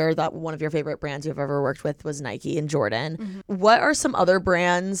mentioned earlier that one of your favorite brands you've ever worked with was Nike and Jordan. What are some other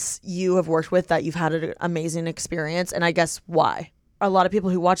brands you have worked with that you've had an amazing experience? And I guess why? A lot of people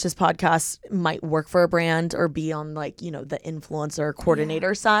who watch this podcast might work for a brand or be on like, the influencer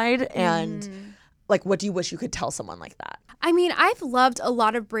coordinator side. And like, what do you wish you could tell someone like that? I mean, I've loved a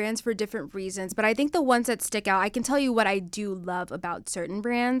lot of brands for different reasons, but I think the ones that stick out, I can tell you what I do love about certain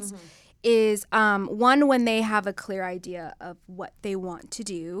brands. Is one, when they have a clear idea of what they want to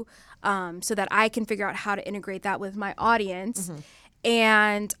do, so that I can figure out how to integrate that with my audience.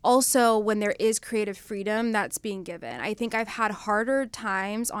 And also when there is creative freedom that's being given. I think I've had harder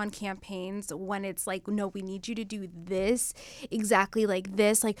times on campaigns when it's like, no, we need you to do this exactly like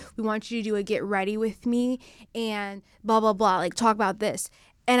this. Like, we want you to do a get ready with me and blah, blah, blah. Like, talk about this.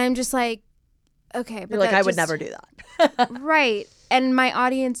 And I'm just like, Okay, but You're like, that I would just- never do that. Right. And my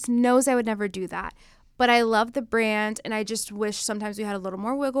audience knows I would never do that. But I love the brand, and I just wish sometimes we had a little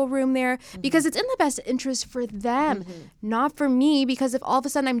more wiggle room there because it's in the best interest for them, not for me. Because if all of a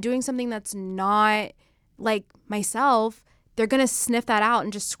sudden I'm doing something that's not like myself, they're going to sniff that out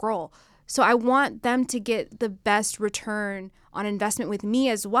and just scroll. So I want them to get the best return on investment with me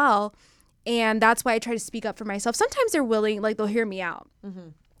as well. And that's why I try to speak up for myself. Sometimes they're willing, like they'll hear me out.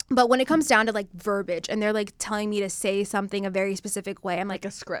 But when it comes down to like verbiage and they're like telling me to say something a very specific way, I'm like,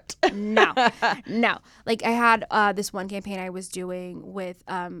 A script. no. Like I had this one campaign I was doing with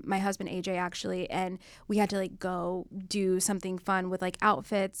my husband AJ actually, and we had to like go do something fun with like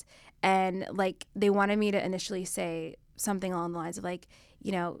outfits, and like they wanted me to initially say something along the lines of like,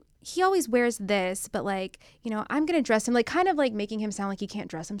 you know, he always wears this, but like, you know, I'm gonna dress him, like kind of like making him sound like he can't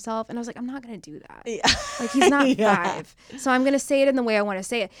dress himself. And I was like, I'm not gonna do that. Yeah. Like he's not Yeah. 5. So I'm gonna say it in the way I want to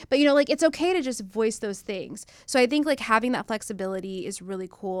say it. But you know, like it's okay to just voice those things. So I think like having that flexibility is really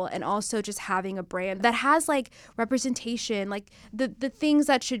cool, and also just having a brand that has like representation, like the things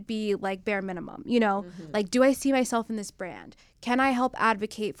that should be like bare minimum, you know? Like, do I see myself in this brand? Can I help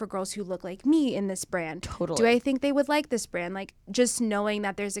advocate for girls who look like me in this brand? Totally. Do I think they would like this brand? Like just knowing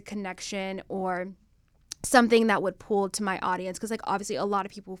that there's a connection or something that would pull to my audience, because like obviously a lot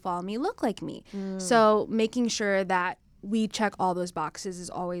of people who follow me look like me. So making sure that we check all those boxes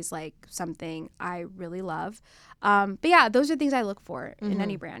is always like something I really love. But yeah, those are things I look for in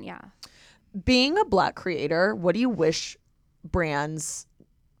any brand. Yeah. Being a Black creator, what do you wish brands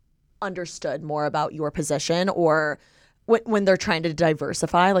understood more about your position, or when they're trying to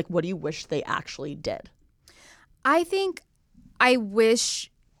diversify, like what do you wish they actually did? I think I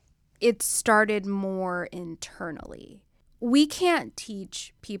wish it started more internally. We can't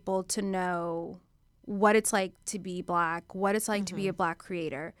teach people to know what it's like to be Black, what it's like to be a Black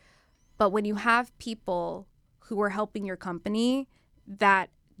creator. But when you have people who are helping your company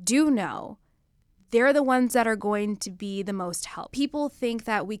that do know, they're the ones that are going to be the most help. People think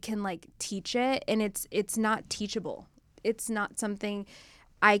that we can like teach it, and it's not teachable. It's not something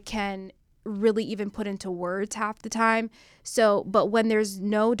I can really even put into words half the time. So, but when there's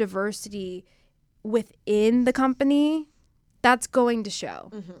no diversity within the company, that's going to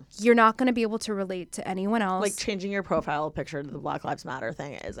show. You're not going to be able to relate to anyone else. Like changing your profile picture to the Black Lives Matter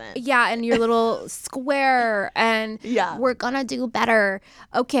thing isn't. Yeah, and your little square, and Yeah. we're going to do better.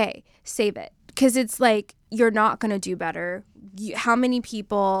 Okay, save it. Because it's like, you're not going to do better. How many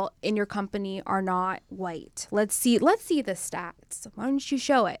people in your company are not white? Let's see the stats. Why don't you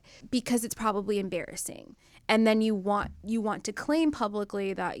show it? Because it's probably embarrassing. And then you want to claim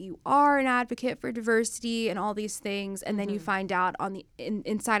publicly that you are an advocate for diversity and all these things, and then you find out on the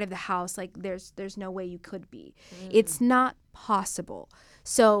inside of the house like there's no way you could be. It's not possible.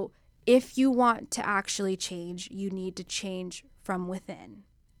 So if you want to actually change, you need to change from within,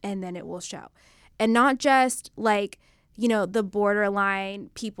 and then it will show. And not just like, you know, the borderline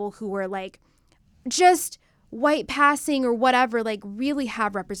people who are like just white passing or whatever, like really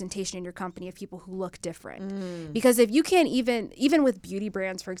have representation in your company of people who look different. Because if you can't even with beauty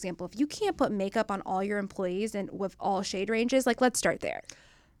brands, for example, if you can't put makeup on all your employees and with all shade ranges, like let's start there.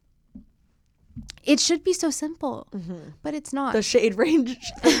 It should be so simple, but it's not. The shade range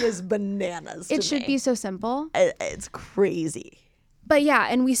thing is bananas to It should me. be so simple. It's crazy. But yeah,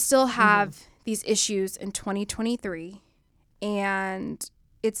 and we still have these issues in 2023, and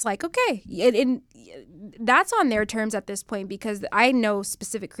it's like, okay, that's on their terms at this point, because I know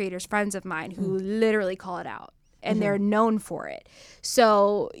specific creators, friends of mine, who literally call it out, and they're known for it.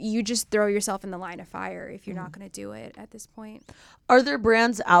 So you just throw yourself in the line of fire if you're not going to do it at this point. Are there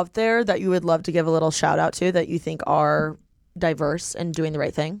brands out there that you would love to give a little shout out to that you think are diverse and doing the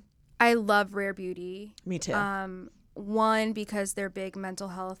right thing? I love Rare Beauty. Me too. One, because they're big mental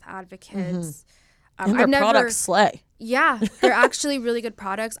health advocates. And their products slay. Yeah, they're actually really good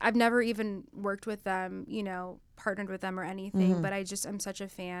products. I've never even worked with them, you know, partnered with them or anything, but I'm such a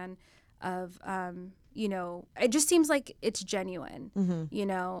fan of, you know, it just seems like it's genuine, you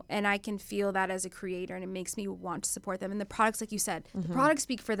know, and I can feel that as a creator, and it makes me want to support them. And the products, like you said, the products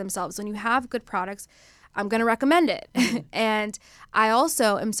speak for themselves. When you have good products, I'm going to recommend it. And I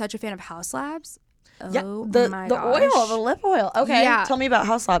also am such a fan of House Labs. Yeah, Oh the my oil, gosh. the lip oil. Okay, Yeah. tell me about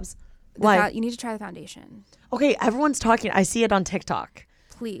House Labs. Why? You need to try the foundation. Okay, everyone's talking. I see it on TikTok.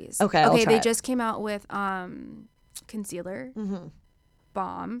 Please. Okay, I'll try they it. just came out with concealer.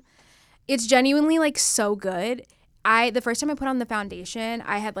 Bomb. It's genuinely like so good. The first time I put on the foundation,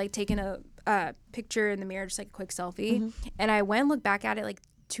 I had like taken a picture in the mirror, just like a quick selfie, and I went and looked back at it like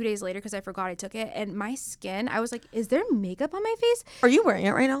 2 days later because I forgot I took it, and my skin, I was like, is there makeup on my face? Are you wearing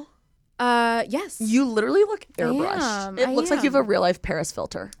it right now? Yes. You literally look airbrushed. It looks like you have a real life Paris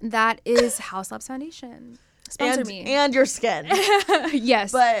filter. That is House Labs Foundation. Sponsor me. And your skin.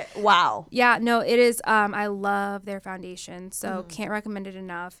 Yes. But wow. Yeah, no, it is. I love their foundation, so can't recommend it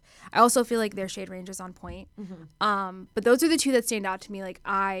enough. I also feel like their shade range is on point. But those are the two that stand out to me. Like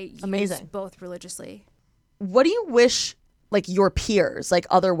I use both religiously. What do you wish like your peers, like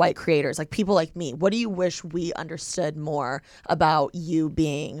other white creators, like people like me, what do you wish we understood more about you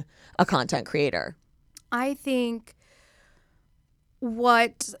being a content creator? I think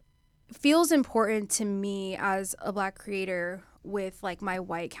what feels important to me as a Black creator with like my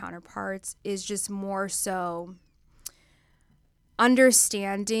white counterparts is just more so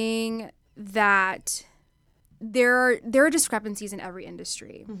understanding that there are discrepancies in every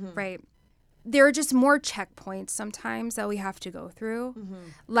industry, right? There are just more checkpoints sometimes that we have to go through.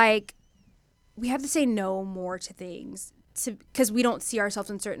 Like we have to say no more to things because we don't see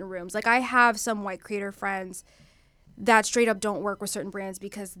ourselves in certain rooms. Like I have some white creator friends that straight up don't work with certain brands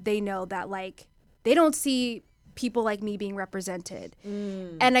because they know that like they don't see people like me being represented.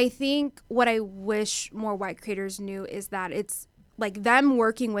 And I think what I wish more white creators knew is that it's like them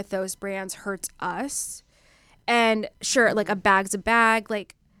working with those brands hurts us. And sure, like a bag's a bag,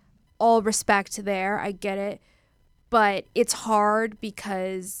 like all respect there, I get it. But it's hard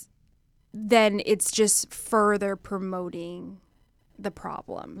because then it's just further promoting the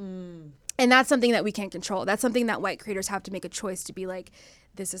problem. And that's something that we can't control. That's something that white creators have to make a choice to be like,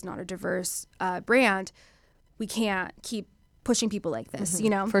 this is not a diverse brand. We can't keep pushing people like this, you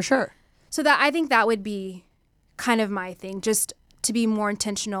know? For sure. So that I think that would be kind of my thing, just to be more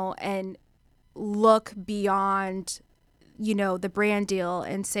intentional and look beyond, you know, the brand deal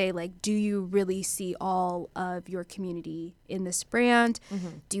and say like, do you really see all of your community in this brand?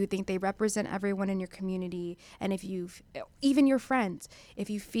 Do you think they represent everyone in your community? And if you've, even your friends, if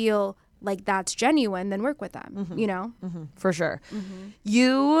you feel like that's genuine, then work with them, you know? For sure.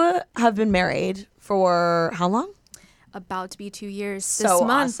 You have been married for how long? About to be 2 years So this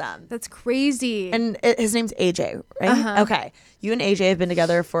month. awesome. That's crazy. And his name's AJ, right? Okay. You and AJ have been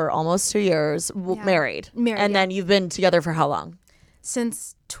together for almost 2 years, married. And then you've been together for how long?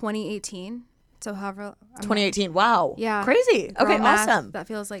 Since 2018. So however. 2018. Wow. Yeah. Crazy. Girl Okay, math, awesome. That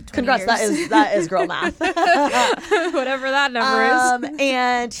feels like 20 Congrats. years. That is girl math. Whatever that number is.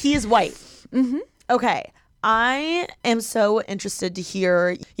 And he's white. Okay. I am so interested to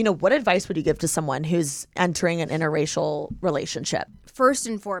hear, you know, what advice would you give to someone who's entering an interracial relationship? First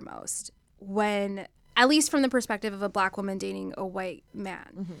and foremost, when, at least from the perspective of a Black woman dating a white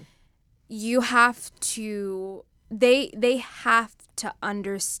man, you have to, they have to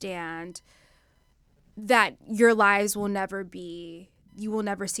understand that your lives will never be, you will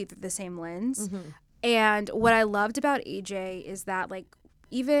never see through the same lens. And what I loved about AJ is that like,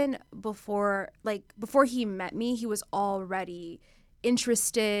 even before he met me, he was already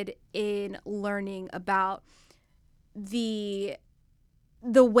interested in learning about the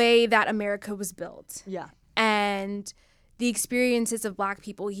way that America was built. Yeah. And the experiences of Black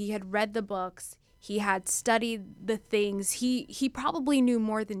people. He had read the books. He had studied the things. He probably knew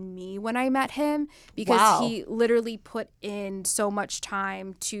more than me when I met him because he literally put in so much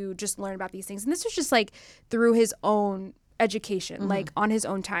time to just learn about these things. And this was just like through his own education, like on his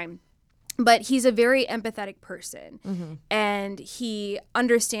own time. But he's a very empathetic person and he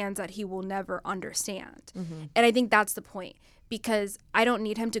understands that he will never understand. And I think that's the point, because I don't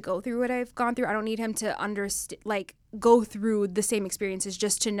need him to go through what I've gone through. I don't need him to go through the same experiences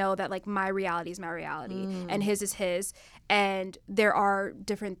just to know that like my reality is my reality and his is his. And there are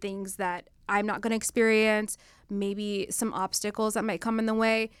different things that I'm not going to experience, maybe some obstacles that might come in the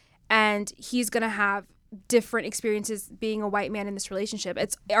way. And he's going to have different experiences being a white man in this relationship.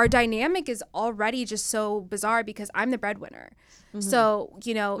 Our dynamic is already just so bizarre because I'm the breadwinner. So,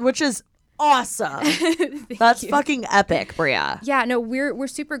 you know, which is awesome. That's fucking epic, Bria. Yeah, no, we're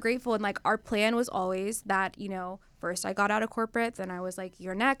super grateful, and like our plan was always that, you know, first I got out of corporate, then I was like,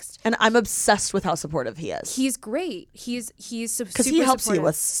 you're next. And I'm obsessed with how supportive he is. He's great. He's super because he helps supportive. you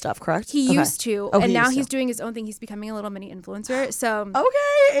with stuff, correct? He used to, and now he's doing his own thing. He's becoming a little mini influencer. So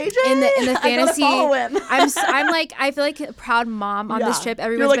okay, AJ, in the fantasy, I gotta follow him. I'm like, I feel like a proud mom on this trip.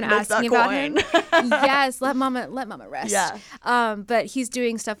 Everyone's been asking about him. Yes, let mama rest. Yeah. But he's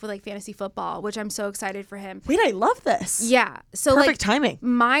doing stuff with like fantasy football, which I'm so excited for him. Wait, I love this. Yeah. So perfect like timing.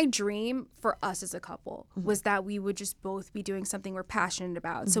 My dream for us as a couple was that we would just both be doing something we're passionate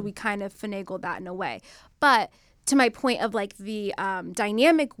about. So we kind of finagled that in a way. But to my point of like the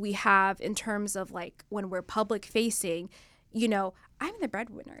dynamic we have in terms of like when we're public facing, you know, I'm the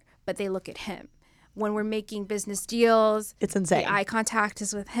breadwinner, but they look at him. When we're making business deals, it's insane. The eye contact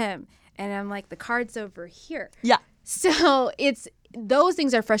is with him. and I'm like, the card's over here. Yeah. So it's those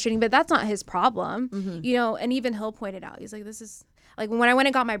things are frustrating, but that's not his problem, you know. And even he'll point it out. He's like, this is like when I went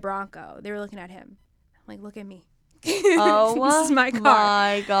and got my Bronco, they were looking at him. I'm like, look at me. Oh, this is my car.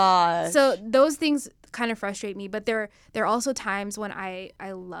 My gosh. So those things kind of frustrate me, but there are also times when I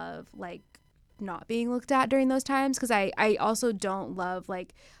love like not being looked at during those times, because I also don't love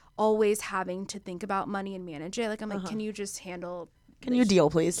like always having to think about money and manage it. Like I'm like, can you just handle? Can you deal,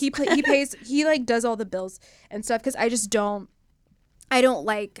 please? He pays. He like does all the bills and stuff, because I don't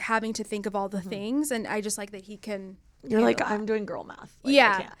like having to think of all the things, and I just like that he can. You're like, I'm doing girl math. Like,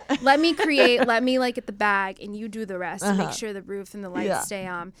 yeah. Let me create, let me like get the bag and you do the rest to make sure the roof and the lights stay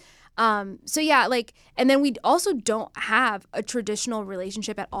on. So yeah, like, and then we also don't have a traditional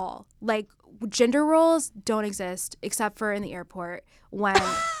relationship at all. Like gender roles don't exist except for in the airport when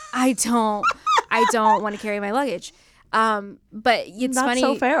I don't want to carry my luggage. But it's That's funny.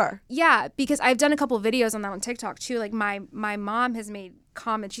 so fair. Yeah, because I've done a couple of videos on that on TikTok too. Like my mom has made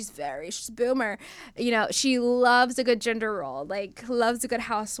comments. She's boomer. You know, she loves a good gender role, like loves a good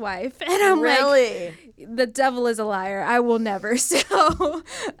housewife. And I'm really? like, the devil is a liar. I will never. So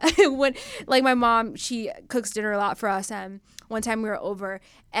when like my mom, she cooks dinner a lot for us. And one time we were over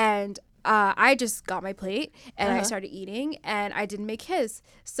and I just got my plate and I started eating and I didn't make his.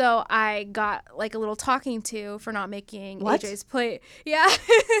 So I got like a little talking to for not making AJ's plate. Yeah.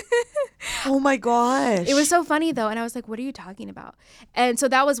 Oh my gosh. It was so funny though. And I was like, what are you talking about? And so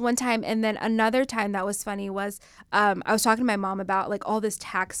that was one time. And then another time that was funny was I was talking to my mom about like all this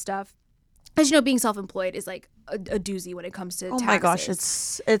tax stuff. As you know, being self-employed is like a doozy when it comes to taxes. Oh my gosh,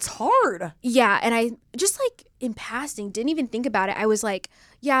 it's hard. Yeah, and I just like in passing didn't even think about it. I was like,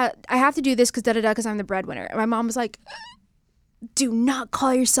 yeah, I have to do this because because I'm the breadwinner. And my mom was like, do not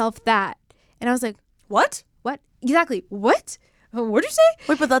call yourself that. And I was like, What? what? Exactly. What? What'd you say?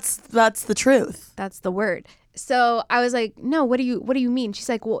 Wait, but that's the truth. That's the word. So I was like, no, what do you mean? She's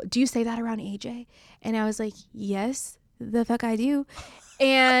like, well, do you say that around AJ? And I was like, yes, the fuck I do.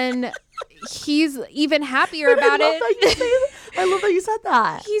 And he's even happier about it. I love that you said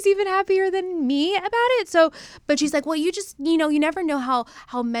that. He's even happier than me about it. So, but she's like, well, you just, you know, you never know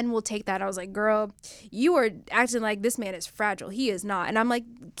how men will take that. I was like, girl, you are acting like this man is fragile. He is not. And I'm like,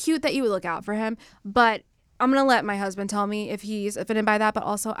 cute that you would look out for him. But I'm going to let my husband tell me if he's offended by that. But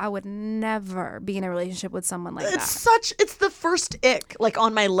also, I would never be in a relationship with someone like that. It's the first ick, like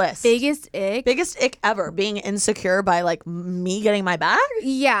on my list. Biggest ick Ever, being insecure by like me getting my bag.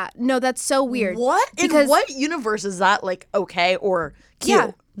 Yeah. No, that's so weird. What? Because in what universe is that like okay or cute?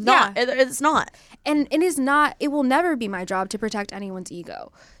 Yeah, Not. yeah. It's not. And it is not, it will never be my job to protect anyone's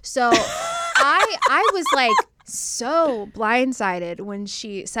ego. So I was like so blindsided when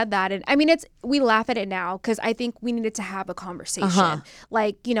she said that. And I mean, we laugh at it now because I think we needed to have a conversation.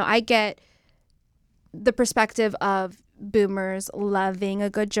 Like, you know, I get the perspective of boomers loving a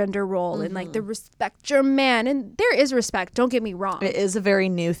good gender role and like the respect your man. And there is respect, don't get me wrong. It is a very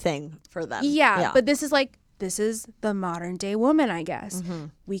new thing for them. Yeah. But this is the modern day woman, I guess.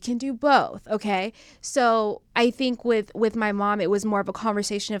 We can do both, okay? So I think with my mom, it was more of a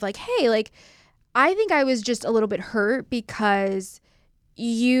conversation of like, hey, like, I think I was just a little bit hurt because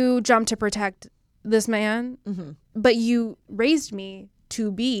you jumped to protect this man, but you raised me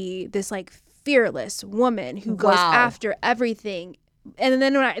to be this like fearless woman who goes after everything. And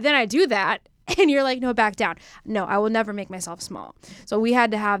then when I do that, and you're like, no, back down. No, I will never make myself small. So we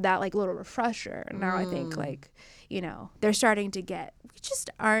had to have that like little refresher. And now I think like, you know, they're starting to get, we just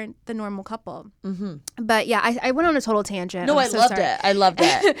aren't the normal couple. But yeah, I went on a total tangent. No, I loved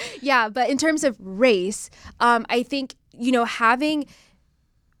it. Yeah, but in terms of race, I think, you know, having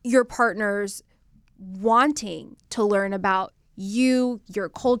your partners wanting to learn about you, your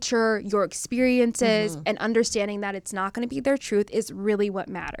culture, your experiences, and understanding that it's not going to be their truth is really what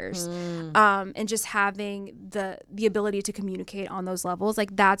matters. And just having the ability to communicate on those levels,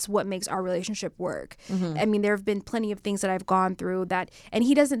 like that's what makes our relationship work. I mean, there have been plenty of things that I've gone through that, and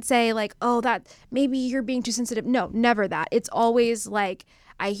he doesn't say like, oh, that maybe you're being too sensitive. No, never that. It's always like,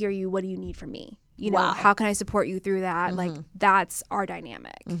 I hear you. What do you need from me? You know, how can I support you through that? Like that's our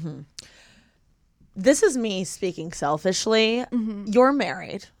dynamic. This is me speaking selfishly. You're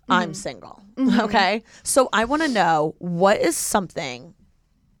married. I'm single. Okay. So I want to know, what is something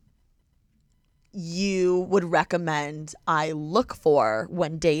you would recommend I look for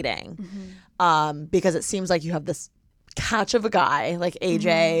when dating? Because it seems like you have this catch of a guy like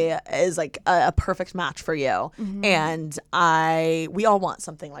AJ is like a perfect match for you, and we all want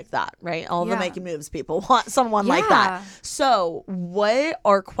something like that, right? All the Making Moves people want someone like that. So what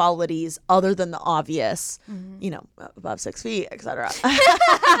are qualities other than the obvious, above 6 feet, etc.?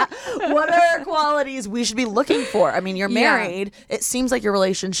 What are qualities we should be looking for? I mean, you're married. It seems like your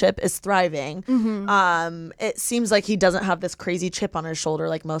relationship is thriving. It seems like he doesn't have this crazy chip on his shoulder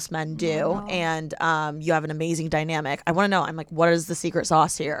like most men do, and you have an amazing dynamic. I want to know, I'm like, what is the secret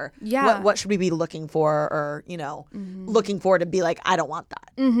sauce here? Yeah. What should we be looking for, or, looking for to be like, I don't want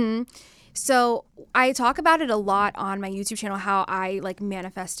that? So I talk about it a lot on my YouTube channel, how I like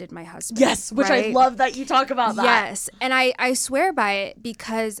manifested my husband. Yes, which I right? love that you talk about that. Yes. And I swear by it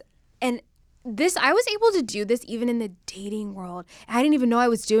because, and I was able to do this even in the dating world. I didn't even know I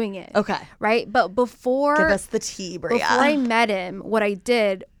was doing it. Okay. Right? But before... Give us the tea, Bria. Before I met him, what I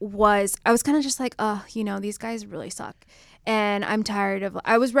did was I was kind of just like, oh, these guys really suck. And I'm tired of...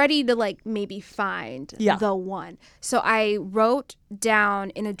 I was ready to like maybe find the one. So I wrote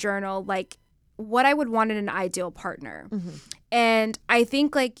down in a journal like what I would want in an ideal partner. And I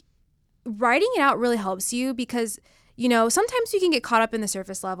think like writing it out really helps you because... sometimes you can get caught up in the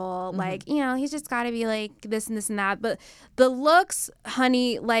surface level, like, he's just got to be like this and this and that. But the looks,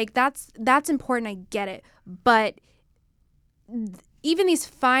 honey, like that's important. I get it. But even these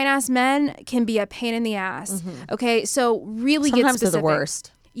fine ass men can be a pain in the ass. Okay. So really sometimes get specific. they're the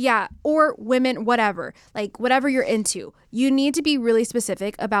worst. Yeah. Or women, whatever, like whatever you're into, you need to be really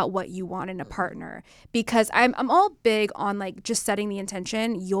specific about what you want in a partner, because I'm all big on like just setting the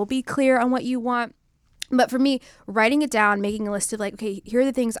intention. You'll be clear on what you want. But for me, writing it down, making a list of like, okay, here are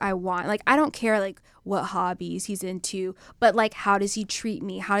the things I want. Like, I don't care like what hobbies he's into, but like, how does he treat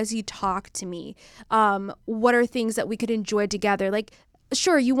me? How does he talk to me? What are things that we could enjoy together? Like,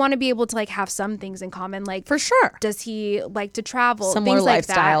 sure, you want to be able to like have some things in common. Like, for sure. Does he like to travel? Some more things like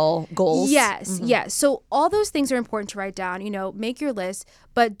lifestyle that. goals. Yes, yes. So all those things are important to write down. Make your list,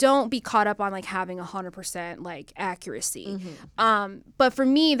 but don't be caught up on like having 100% like accuracy. But for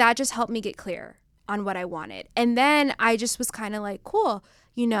me, that just helped me get clear on what I wanted. And then I just was kind of like, cool,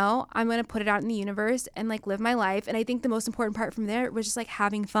 I'm going to put it out in the universe and like live my life. And I think the most important part from there was just like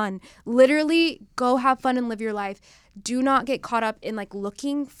having fun. Literally go have fun and live your life. Do not get caught up in like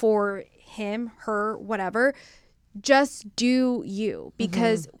looking for him, her, whatever. Just do you.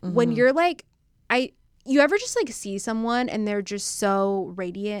 Because when you're like, you ever just like see someone and they're just so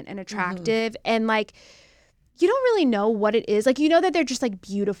radiant and attractive and like, you don't really know what it is. Like, that they're just like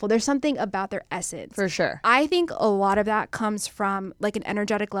beautiful. There's something about their essence. For sure. I think a lot of that comes from like an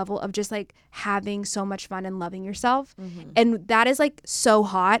energetic level of just like having so much fun and loving yourself. And that is like so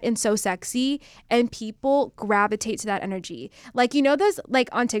hot and so sexy. And people gravitate to that energy. Like, those like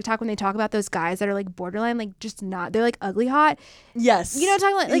on TikTok when they talk about those guys that are like borderline, like just not, they're like ugly hot. Yes. You know what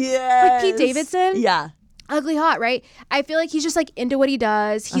I'm talking about? Like Pete Davidson. Yeah. Ugly hot, right? I feel like he's just like into what he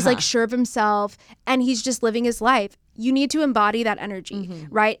does. He's like sure of himself and he's just living his life. You need to embody that energy,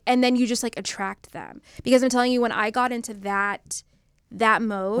 right? And then you just like attract them. Because I'm telling you, when I got into that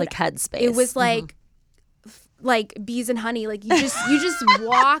mode, like headspace, it was like like bees and honey. Like you just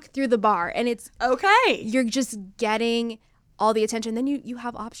walk through the bar and it's okay. You're just getting all the attention. Then you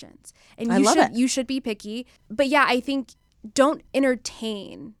have options, and you should be picky. But yeah, I think don't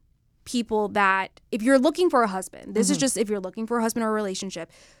entertain people that, if you're looking for a husband, this is just if you're looking for a husband or a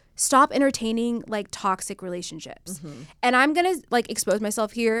relationship, stop entertaining like toxic relationships. And I'm gonna like expose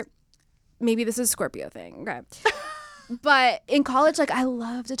myself here. Maybe this is a Scorpio thing, okay? But in college, like I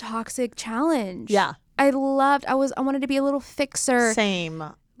loved a toxic challenge. Yeah, I wanted to be a little fixer. Same.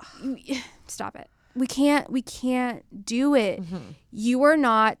 Stop it. We can't do it. You are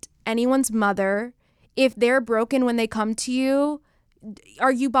not anyone's mother. If they're broken when they come to you,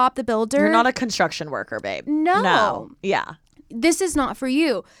 are you Bob the Builder? You're not a construction worker, babe. No. Yeah. This is not for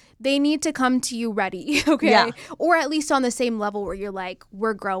you. They need to come to you ready, okay? Yeah. Or at least on the same level where you're like,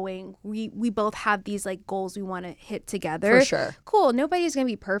 we're growing. We both have these like goals we want to hit together. For sure. Cool. Nobody's going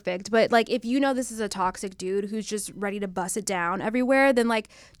to be perfect. But like if this is a toxic dude who's just ready to bust it down everywhere, then like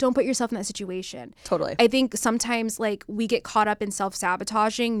don't put yourself in that situation. Totally. I think sometimes like we get caught up in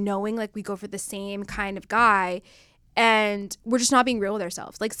self-sabotaging, knowing like we go for the same kind of guy and we're just not being real with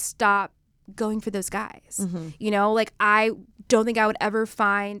ourselves. Like stop going for those guys. Like I don't think I would ever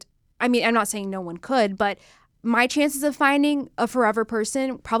find, I mean, I'm not saying no one could, but my chances of finding a forever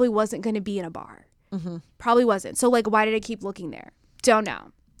person probably wasn't going to be in a bar. Probably wasn't. So like, why did I keep looking there? Don't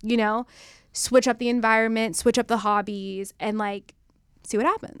know. Switch up the environment, switch up the hobbies, and like see what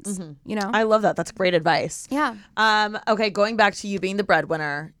happens. I love that. That's great advice. Yeah. Okay, going back to you being the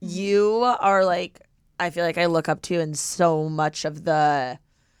breadwinner, you are like, I feel like I look up to in so much of the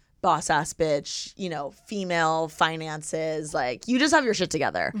boss ass bitch, female finances. Like, you just have your shit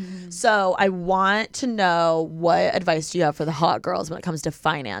together. So I want to know, what advice do you have for the hot girls when it comes to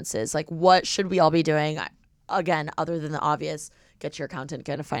finances? Like, what should we all be doing? Again, other than the obvious, get your accountant,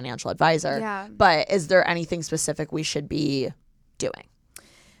 get a financial advisor. Yeah. But is there anything specific we should be doing?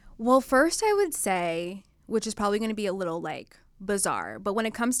 Well, first I would say, which is probably going to be a little like bizarre, but when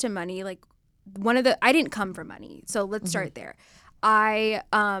it comes to money, like I didn't come from money. So let's start there. I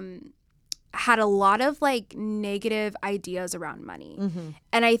had a lot of like negative ideas around money.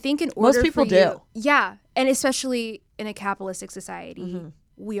 And I think in order most people for you, do. Yeah. And especially in a capitalistic society,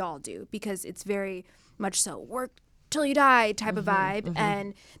 we all do, because it's very much so work till you die type of vibe,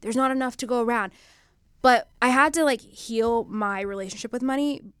 and there's not enough to go around. But I had to like heal my relationship with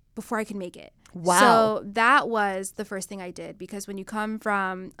money before I could make it. Wow. So that was the first thing I did, because when you come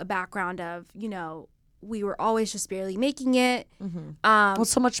from a background of, we were always just barely making it. Well,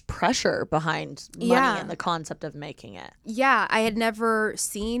 so much pressure behind money and the concept of making it. Yeah, I had never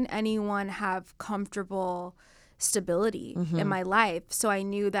seen anyone have comfortable stability in my life. So I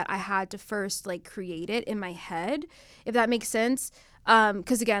knew that I had to first like create it in my head, if that makes sense.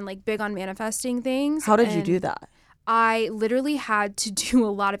 Because again, like big on manifesting things. How did you do that? I literally had to do a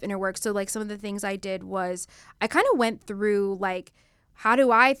lot of inner work. So like some of the things I did was I kind of went through like, how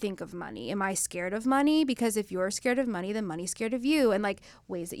do I think of money? Am I scared of money? Because if you're scared of money, then money's scared of you. And like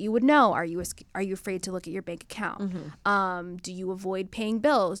ways that you would know. Are you afraid to look at your bank account? Do you avoid paying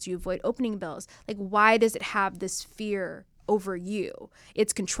bills? Do you avoid opening bills? Like, why does it have this fear over you?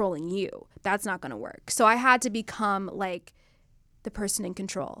 It's controlling you. That's not going to work. So I had to become like the person in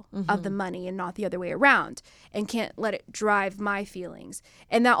control of the money and not the other way around, and can't let it drive my feelings.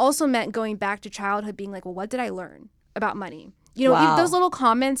 And that also meant going back to childhood, being like, well, what did I learn about money? Wow. Those little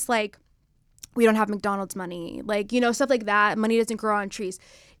comments like, we don't have McDonald's money, like, stuff like that. Money doesn't grow on trees.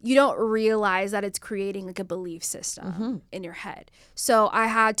 You don't realize that it's creating like a belief system in your head. So I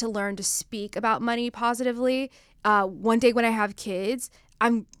had to learn to speak about money positively. One day when I have kids,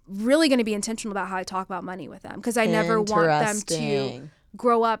 I'm really going to be intentional about how I talk about money with them, because I never want them to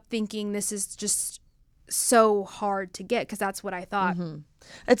grow up thinking this is just so hard to get, because that's what I thought.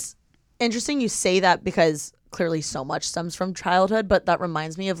 It's interesting you say that, because clearly so much stems from childhood, but that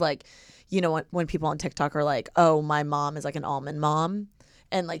reminds me of like, when people on TikTok are like, oh, my mom is like an almond mom,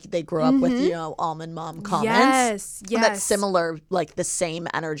 and like they grew up with, almond mom comments. Yes. And that's similar, like the same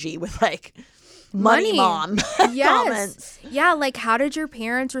energy with like money mom comments. Yeah, like how did your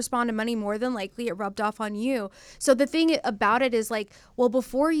parents respond to money? More than likely it rubbed off on you. So the thing about it is like, well,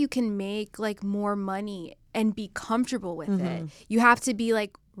 before you can make like more money and be comfortable with it, you have to be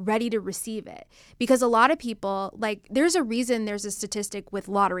like ready to receive it. Because a lot of people, like there's a statistic with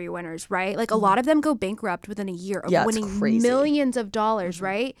lottery winners, right? Like a lot of them go bankrupt within a year of winning millions of dollars,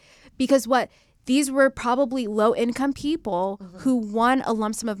 right? Because these were probably low-income people who won a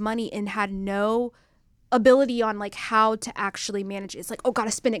lump sum of money and had no ability on like how to actually manage it. It's like, oh, gotta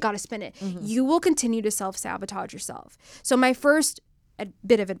spend it. You will continue to self-sabotage yourself. So my first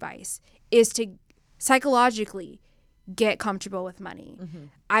bit of advice is to psychologically get comfortable with money.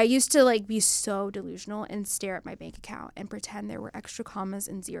 I used to like be so delusional and stare at my bank account and pretend there were extra commas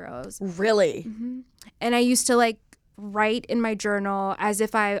and zeros. Really? And I used to like write in my journal as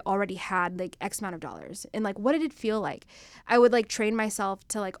if I already had like X amount of dollars, and like what did it feel like? I would like train myself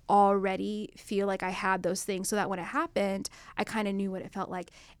to like already feel like I had those things, so that when it happened I kind of knew what it felt like,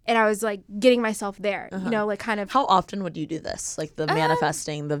 and I was like getting myself there, like kind of. How often would you do this, like the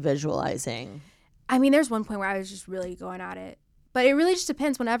manifesting, the visualizing? I mean, there's one point where I was just really going at it, but it really just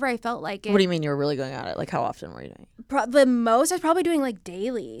depends. Whenever I felt like it. What do you mean you were really going at it? Like how often were you doing it? The most I was probably doing like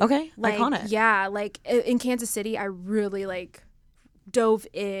daily. Okay, like, iconic. Yeah, like in Kansas City, I really like dove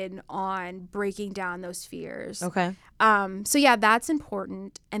in on breaking down those fears. Okay. So yeah, that's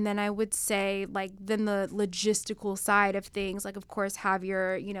important. And then I would say like then the logistical side of things, like of course have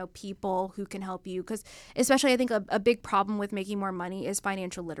your, people who can help you. Because especially I think a big problem with making more money is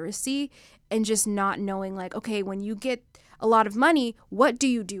financial literacy and just not knowing like, okay, when you get a lot of money, what do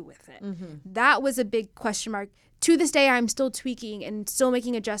you do with it? That was a big question mark. To this day, I'm still tweaking and still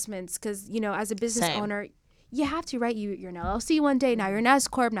making adjustments because, as a business owner, you have to, right? You're an LLC one day, now you're an S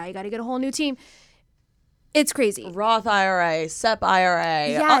Corp, now you got to get a whole new team. It's crazy. Roth IRA, SEP IRA.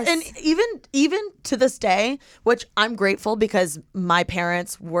 Yes. And even to this day, which I'm grateful because my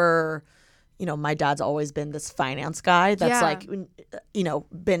parents were, my dad's always been this finance guy that's like,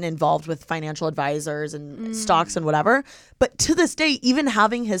 been involved with financial advisors and stocks and whatever. But to this day, even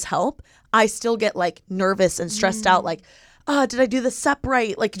having his help, I still get like nervous and stressed out. Like, did I do the SEP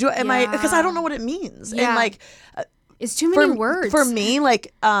right? Like, am I, because I don't know what it means. Yeah. And like, it's too many words. For me,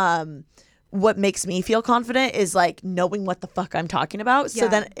 like, what makes me feel confident is like knowing what the fuck I'm talking about. So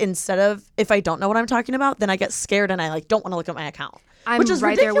then instead of, if I don't know what I'm talking about, then I get scared and I like don't want to look at my account. I'm which is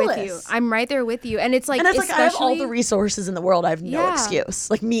right ridiculous. there with you. I'm right there with you. And it's like, And it's like, I have all the resources in the world. I have no excuse.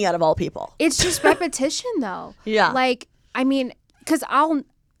 Like me out of all people. It's just repetition though. Yeah. Like, I mean, because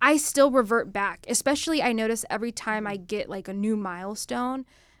I still revert back, especially I notice every time I get like a new milestone,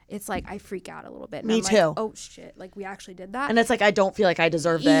 it's like I freak out a little bit. And Me I'm too. Like, oh shit, like we actually did that. And it's like, I don't feel like I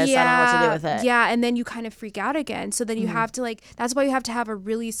deserve this. I don't know what to do with it. Yeah, and then you kind of freak out again. So then you have to like, that's why you have to have a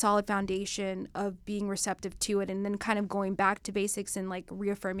really solid foundation of being receptive to it, and then kind of going back to basics and like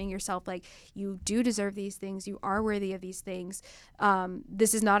reaffirming yourself, like you do deserve these things. You are worthy of these things.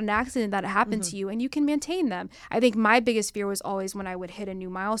 This is not an accident that it happened to you, and you can maintain them. I think my biggest fear was always when I would hit a new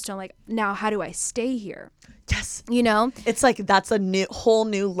milestone, like now how do I stay here? Yes. You know? It's like that's a whole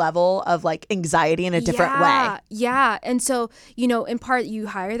new level of like anxiety in a different way. Yeah. And so, you know, in part you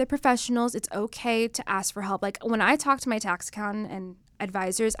hire the professionals. It's okay to ask for help. Like when I talk to my tax accountant and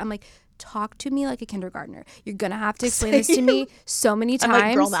advisors, I'm like, talk to me like a kindergartner. You're going to have to explain this to me so many times. I'm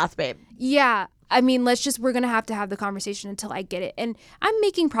like girl math babe. Yeah. I mean, we're going to have the conversation until I get it. And I'm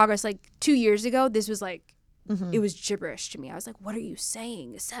making progress. Like 2 years ago, this was like, it was gibberish to me. I was like, what are you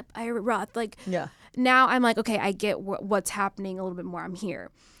saying? SEP, IRA, Roth. Like, now I'm like, okay, I get what's happening a little bit more. I'm here.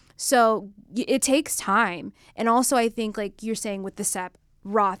 So it takes time. And also I think like you're saying with the SEP,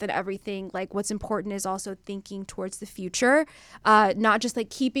 Roth and everything, like what's important is also thinking towards the future, not just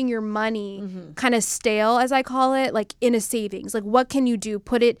like keeping your money kind of stale, as I call it, like in a savings. Like what can you do?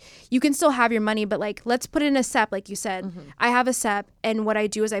 You can still have your money, but like let's put it in a SEP, like you said. I have a SEP, and what I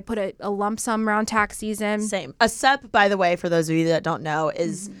do is I put a lump sum around tax season. Same. A SEP, by the way, for those of you that don't know,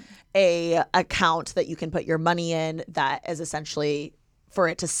 is a account that you can put your money in that is essentially for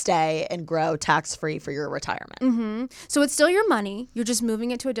it to stay and grow tax-free for your retirement. So it's still your money. You're just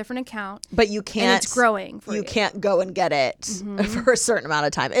moving it to a different account. But you can't. And it's growing for you. You can't go and get it for a certain amount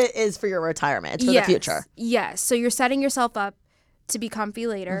of time. It is for your retirement. It's for the future. Yes. So you're setting yourself up to be comfy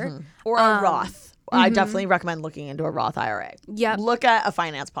later. Or a Roth. I definitely recommend looking into a Roth IRA. Yep. Look at a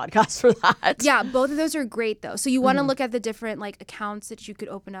finance podcast for that. Yeah, both of those are great though. So you want to look at the different like accounts that you could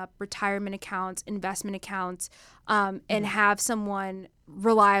open up, retirement accounts, investment accounts, and have someone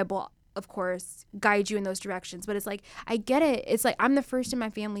reliable, of course, guide you in those directions. But it's like, I get it. It's like I'm the first in my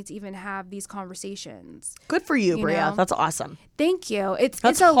family to even have these conversations. Good for you, Bria. know? That's awesome. Thank you. It's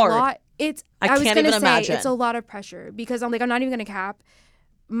a hard. lot. I was can't gonna even say imagine. it's a lot of pressure because I'm not even gonna cap.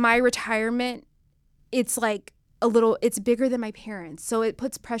 My retirement, it's like it's bigger than my parents. So it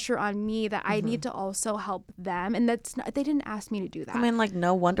puts pressure on me that I need to also help them. And they didn't ask me to do that. I mean, like,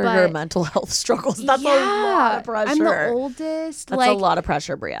 no wonder your mental health struggles. That's a lot of pressure. I'm the oldest. That's a lot of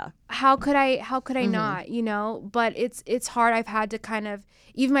pressure, Bria. How could I not, you know? But it's hard. I've had to kind of,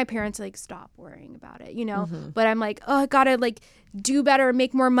 even my parents like, stop worrying about it, you know? But I'm like, oh, I gotta like do better,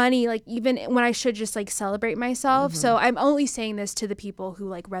 make more money, like even when I should just like celebrate myself. So I'm only saying this to the people who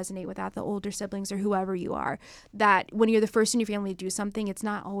like resonate with that, the older siblings or whoever you are, that when you're the first in your family to do something, it's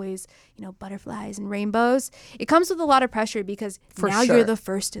not always, you know, butterflies and rainbows. It comes with a lot of pressure because you're the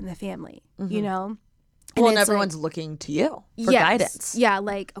first in the family, you know? And everyone's like, looking to you for guidance. Yeah,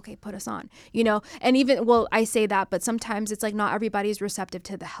 like, okay, put us on, you know? And even, I say that, but sometimes it's like not everybody's receptive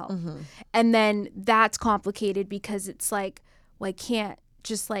to the help. And then that's complicated because it's like, well, I can't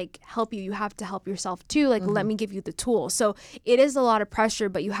just like help you. You have to help yourself too. Like, let me give you the tools. So it is a lot of pressure,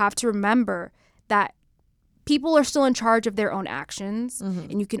 but you have to remember that people are still in charge of their own actions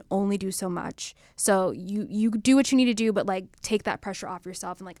and you can only do so much. So you do what you need to do, but like take that pressure off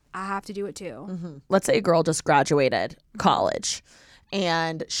yourself and like, I have to do it too. Let's say a girl just graduated college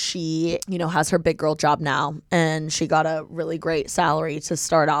and she, you know, has her big girl job now and she got a really great salary to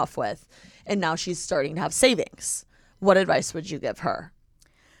start off with. And now she's starting to have savings. What advice would you give her?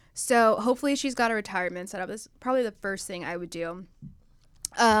 So hopefully she's got a retirement set up. That's probably the first thing I would do.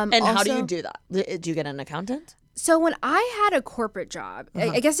 And how do you do that? Do you get an accountant? So when I had a corporate job,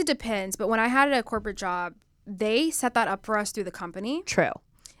 I guess it depends, but when I had a corporate job, they set that up for us through the company. True.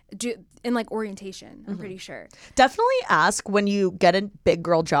 In like orientation, I'm pretty sure. Definitely ask when you get a big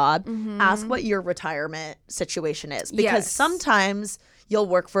girl job, ask what your retirement situation is. Because sometimes you'll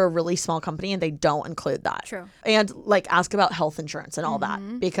work for a really small company and they don't include that. True. And like ask about health insurance and all that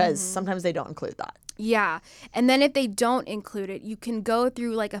because sometimes they don't include that. Yeah. And then if they don't include it, you can go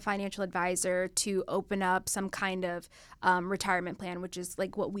through like a financial advisor to open up some kind of retirement plan, which is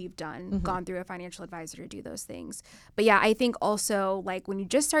like what we've done, gone through a financial advisor to do those things. But yeah, I think also like when you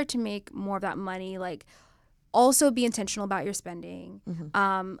just start to make more of that money, like also be intentional about your spending.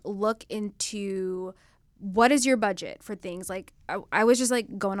 Look into what is your budget for things. Like I was just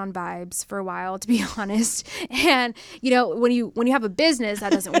like going on vibes for a while, to be honest. And when you have a business,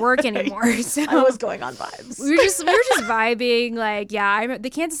 that doesn't work anymore. So I was going on vibes. we were just vibing. Like, the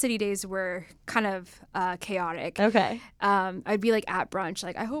Kansas City days were kind of chaotic. Okay. I'd be like at brunch,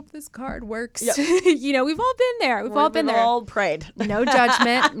 like, I hope this card works. Yep. We've all been there. We've all prayed. No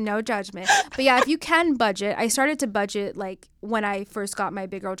judgment. No judgment. But yeah, if you can budget, I started to budget like when I first got my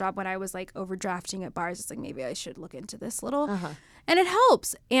big girl job, when I was like overdrafting at bars. It's like, maybe I should look into this little, and it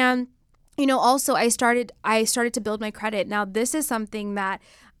helps. And also I started to build my credit. Now this is something that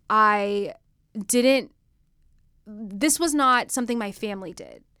this was not something my family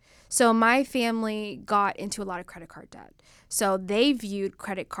did. So my family got into a lot of credit card debt. So they viewed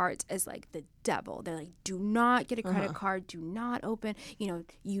credit cards as like the devil. They're like, do not get a credit card. Do not open. You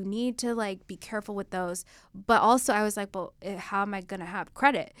need to like be careful with those. But also I was like, well, how am I going to have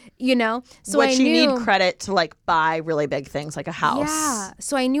credit? So Which you need credit to like buy really big things like a house. Yeah.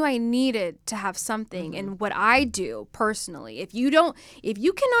 So I knew I needed to have something. And what I do personally, if you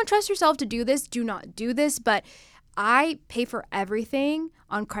cannot trust yourself to do this, do not do this. But I pay for everything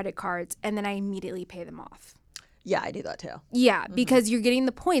on credit cards and then I immediately pay them off. Yeah, I do that too. Yeah, because you're getting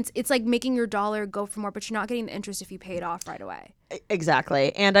the points. It's like making your dollar go for more, but you're not getting the interest if you pay it off right away.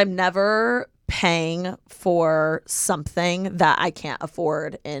 Exactly. And I'm never paying for something that I can't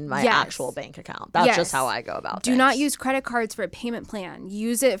afford in my actual bank account. That's just how I go about Do not use credit cards for a payment plan.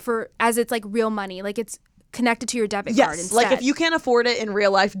 Use it as it's like real money. Like it's connected to your debit card instead. Like if you can't afford it in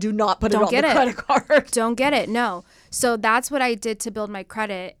real life, do not put it on the credit card. Don't get it. No. So that's what I did to build my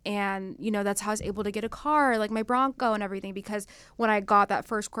credit. And, that's how I was able to get a car, like my Bronco and everything. Because when I got that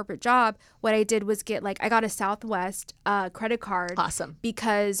first corporate job, what I did was I got a Southwest credit card. Awesome.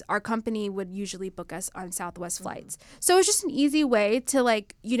 Because our company would usually book us on Southwest flights. So it was just an easy way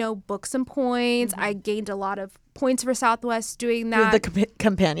to book some points. I gained a lot of points for Southwest doing that. The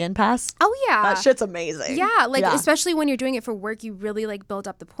companion pass? Oh, yeah. That shit's amazing. Yeah, especially when you're doing it for work, you really build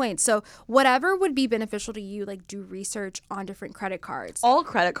up the points. So whatever would be beneficial to you, do research on different credit cards. All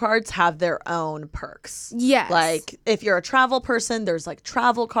credit cards have their own perks. Yes. Like if you're a travel person, there's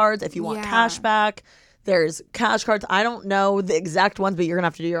travel cards. If you want cash back, there's cash cards. I don't know the exact ones, but you're going to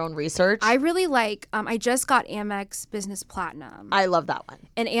have to do your own research. I really I just got Amex Business Platinum. I love that one.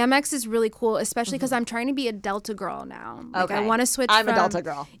 And Amex is really cool, especially because I'm trying to be a Delta girl now. Okay. I want to switch I'm a Delta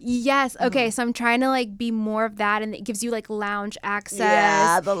girl. Yes. Okay. So I'm trying to be more of that, and it gives you lounge access.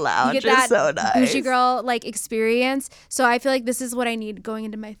 Yeah, the lounge you get that is so nice. Bougie girl experience. So I feel like this is what I need going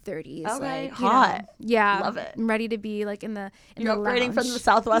into my 30s. Okay. Hot. Yeah. Love it. I'm ready to be in the You're upgrading lounge. from the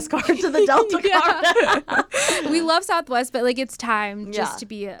Southwest card to the Delta card. We love Southwest, but it's time just to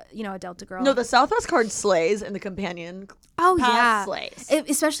be a Delta girl. No, the Southwest card slays and the companion pass slays.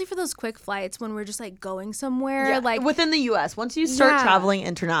 Especially for those quick flights when we're just going somewhere. Within the U.S. Once you start traveling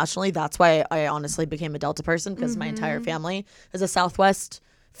internationally, that's why I honestly became a Delta person, because my entire family is a Southwest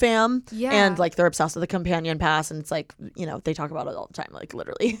fam. Yeah. And they're obsessed with the companion pass, and it's they talk about it all the time,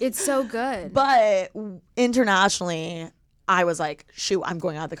 literally. It's so good. But internationally, I was like, shoot, I'm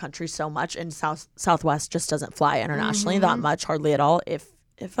going out of the country so much, and Southwest just doesn't fly internationally that much, hardly at all, if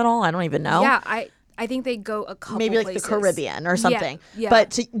at all. I don't even know. Yeah, I think they go a couple maybe places. The Caribbean or something. Yeah.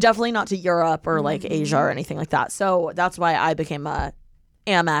 But definitely not to Europe or Asia or anything like that. So that's why I became a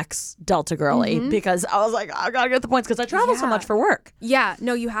Amex Delta girly, because I was like, I gotta get the points because I travel so much for work. Yeah,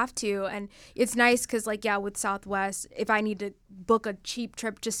 no, you have to. And it's nice because with Southwest, if I need to book a cheap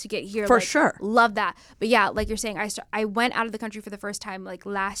trip just to get here, for sure, love that. But yeah, like you're saying, I went out of the country for the first time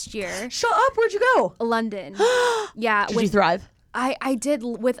last year. Shut up, where'd you go? London. Yeah. Did you thrive? I did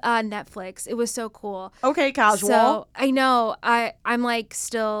with Netflix. It was so cool. Okay, casual. So I know I'm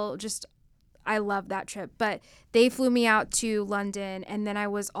still just, I love that trip. But they flew me out to London, and then I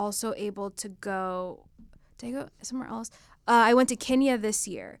was also able to go. Did I go somewhere else? I went to Kenya this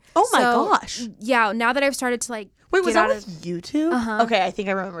year. Oh my gosh! Yeah, now that I've started to wait, was that with YouTube? Okay, I think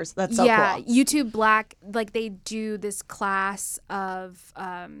I remember. That's so cool. Yeah, YouTube Black. They do this class of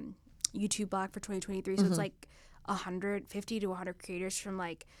YouTube Black for 2023. So it's 150 to 100 creators from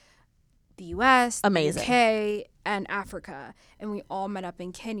the US, amazing, the UK, and Africa, and we all met up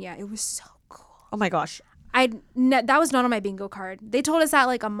in Kenya. It was so cool. Oh my gosh. That was not on my bingo card. They told us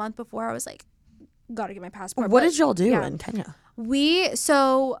that a month before. I was like, gotta get my passport. What did y'all do in Kenya?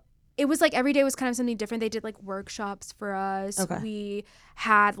 It was every day was kind of something different. They did workshops for us. Okay. We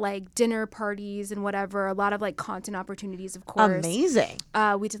had dinner parties and whatever. A lot of content opportunities, of course. Amazing.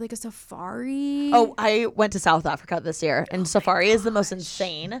 We did a safari. Oh, I went to South Africa this year, and safari is the most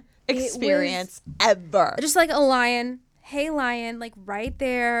insane experience ever. Just like a lion. Hey, lion, like right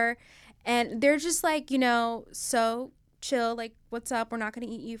there. And they're just like, so chill. Like, what's up? We're not going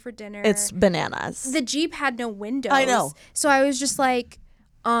to eat you for dinner. It's bananas. The Jeep had no windows. I know. So I was just like,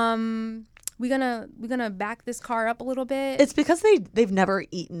 we gonna back this car up a little bit. It's because they've never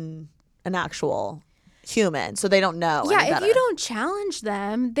eaten an actual human, so they don't know. Yeah, if you don't challenge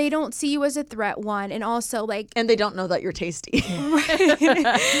them, they don't see you as a threat. One, and also like, and they don't know that you're tasty.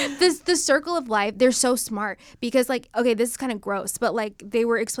 the circle of life. They're so smart because like, okay, this is kind of gross, but like they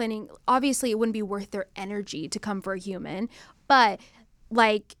were explaining. Obviously, it wouldn't be worth their energy to come for a human, but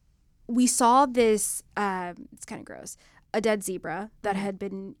like we saw this. It's kind of gross. A dead zebra that had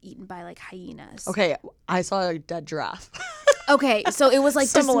been eaten by like hyenas. Okay, I saw a dead giraffe. Okay, so it was like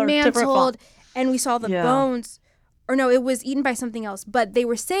Similar, dismantled, and we saw the bones. Or no, it was eaten by something else. But they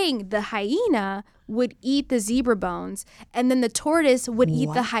were saying the hyena would eat the zebra bones, and then the tortoise would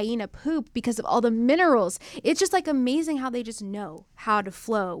eat the hyena poop because of all the minerals. It's just like amazing how they just know how to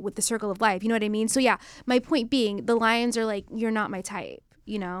flow with the circle of life. You know what I mean? So yeah, my point being, the lions are like, you're not my type.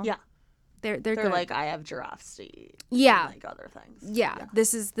 Yeah. They're They're good. like, I have giraffes to eat. Yeah. And like other things. Yeah.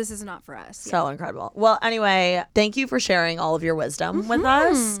 This is not for us. So incredible. Well, anyway, thank you for sharing all of your wisdom with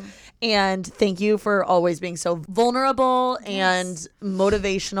us. And thank you for always being so vulnerable and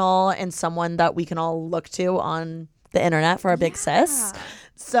motivational and someone that we can all look to on the internet for our big sis.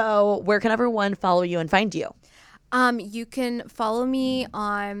 So where can everyone follow you and find you? You can follow me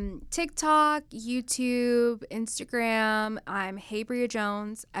on TikTok, YouTube, Instagram. I'm Hey Bria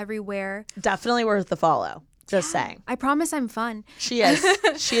Jones everywhere. Definitely worth the follow. Just saying. I promise I'm fun. She is.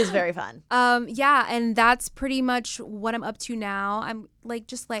 She is very fun. Yeah, and that's pretty much what I'm up to now. I'm like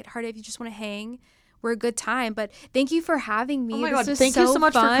just lighthearted if you just want to hang. We're a good time, but thank you for having me. Oh my This God. was Thank you so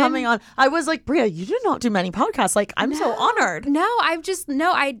much fun. for coming on. I was like, Bria, you did not do many podcasts. Like, I'm so honored. No,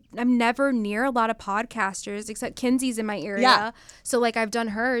 I'm never near a lot of podcasters except Kinsey's in my area. Yeah. So like I've done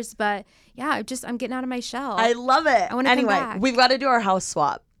hers, but yeah, I'm getting out of my shell. I love it. I wanna come anyway, back. we've got to do our house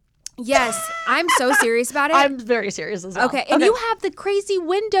swap. Yes, I'm so serious about it. I'm very serious as well. Okay, and you have the crazy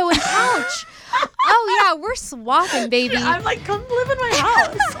window and couch. Oh yeah, we're swapping, baby. I'm like, come live in my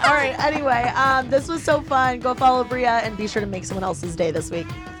house. All right. Anyway, this was so fun. Go follow Bria and be sure to make someone else's day this week.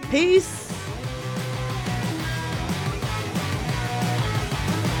 Peace.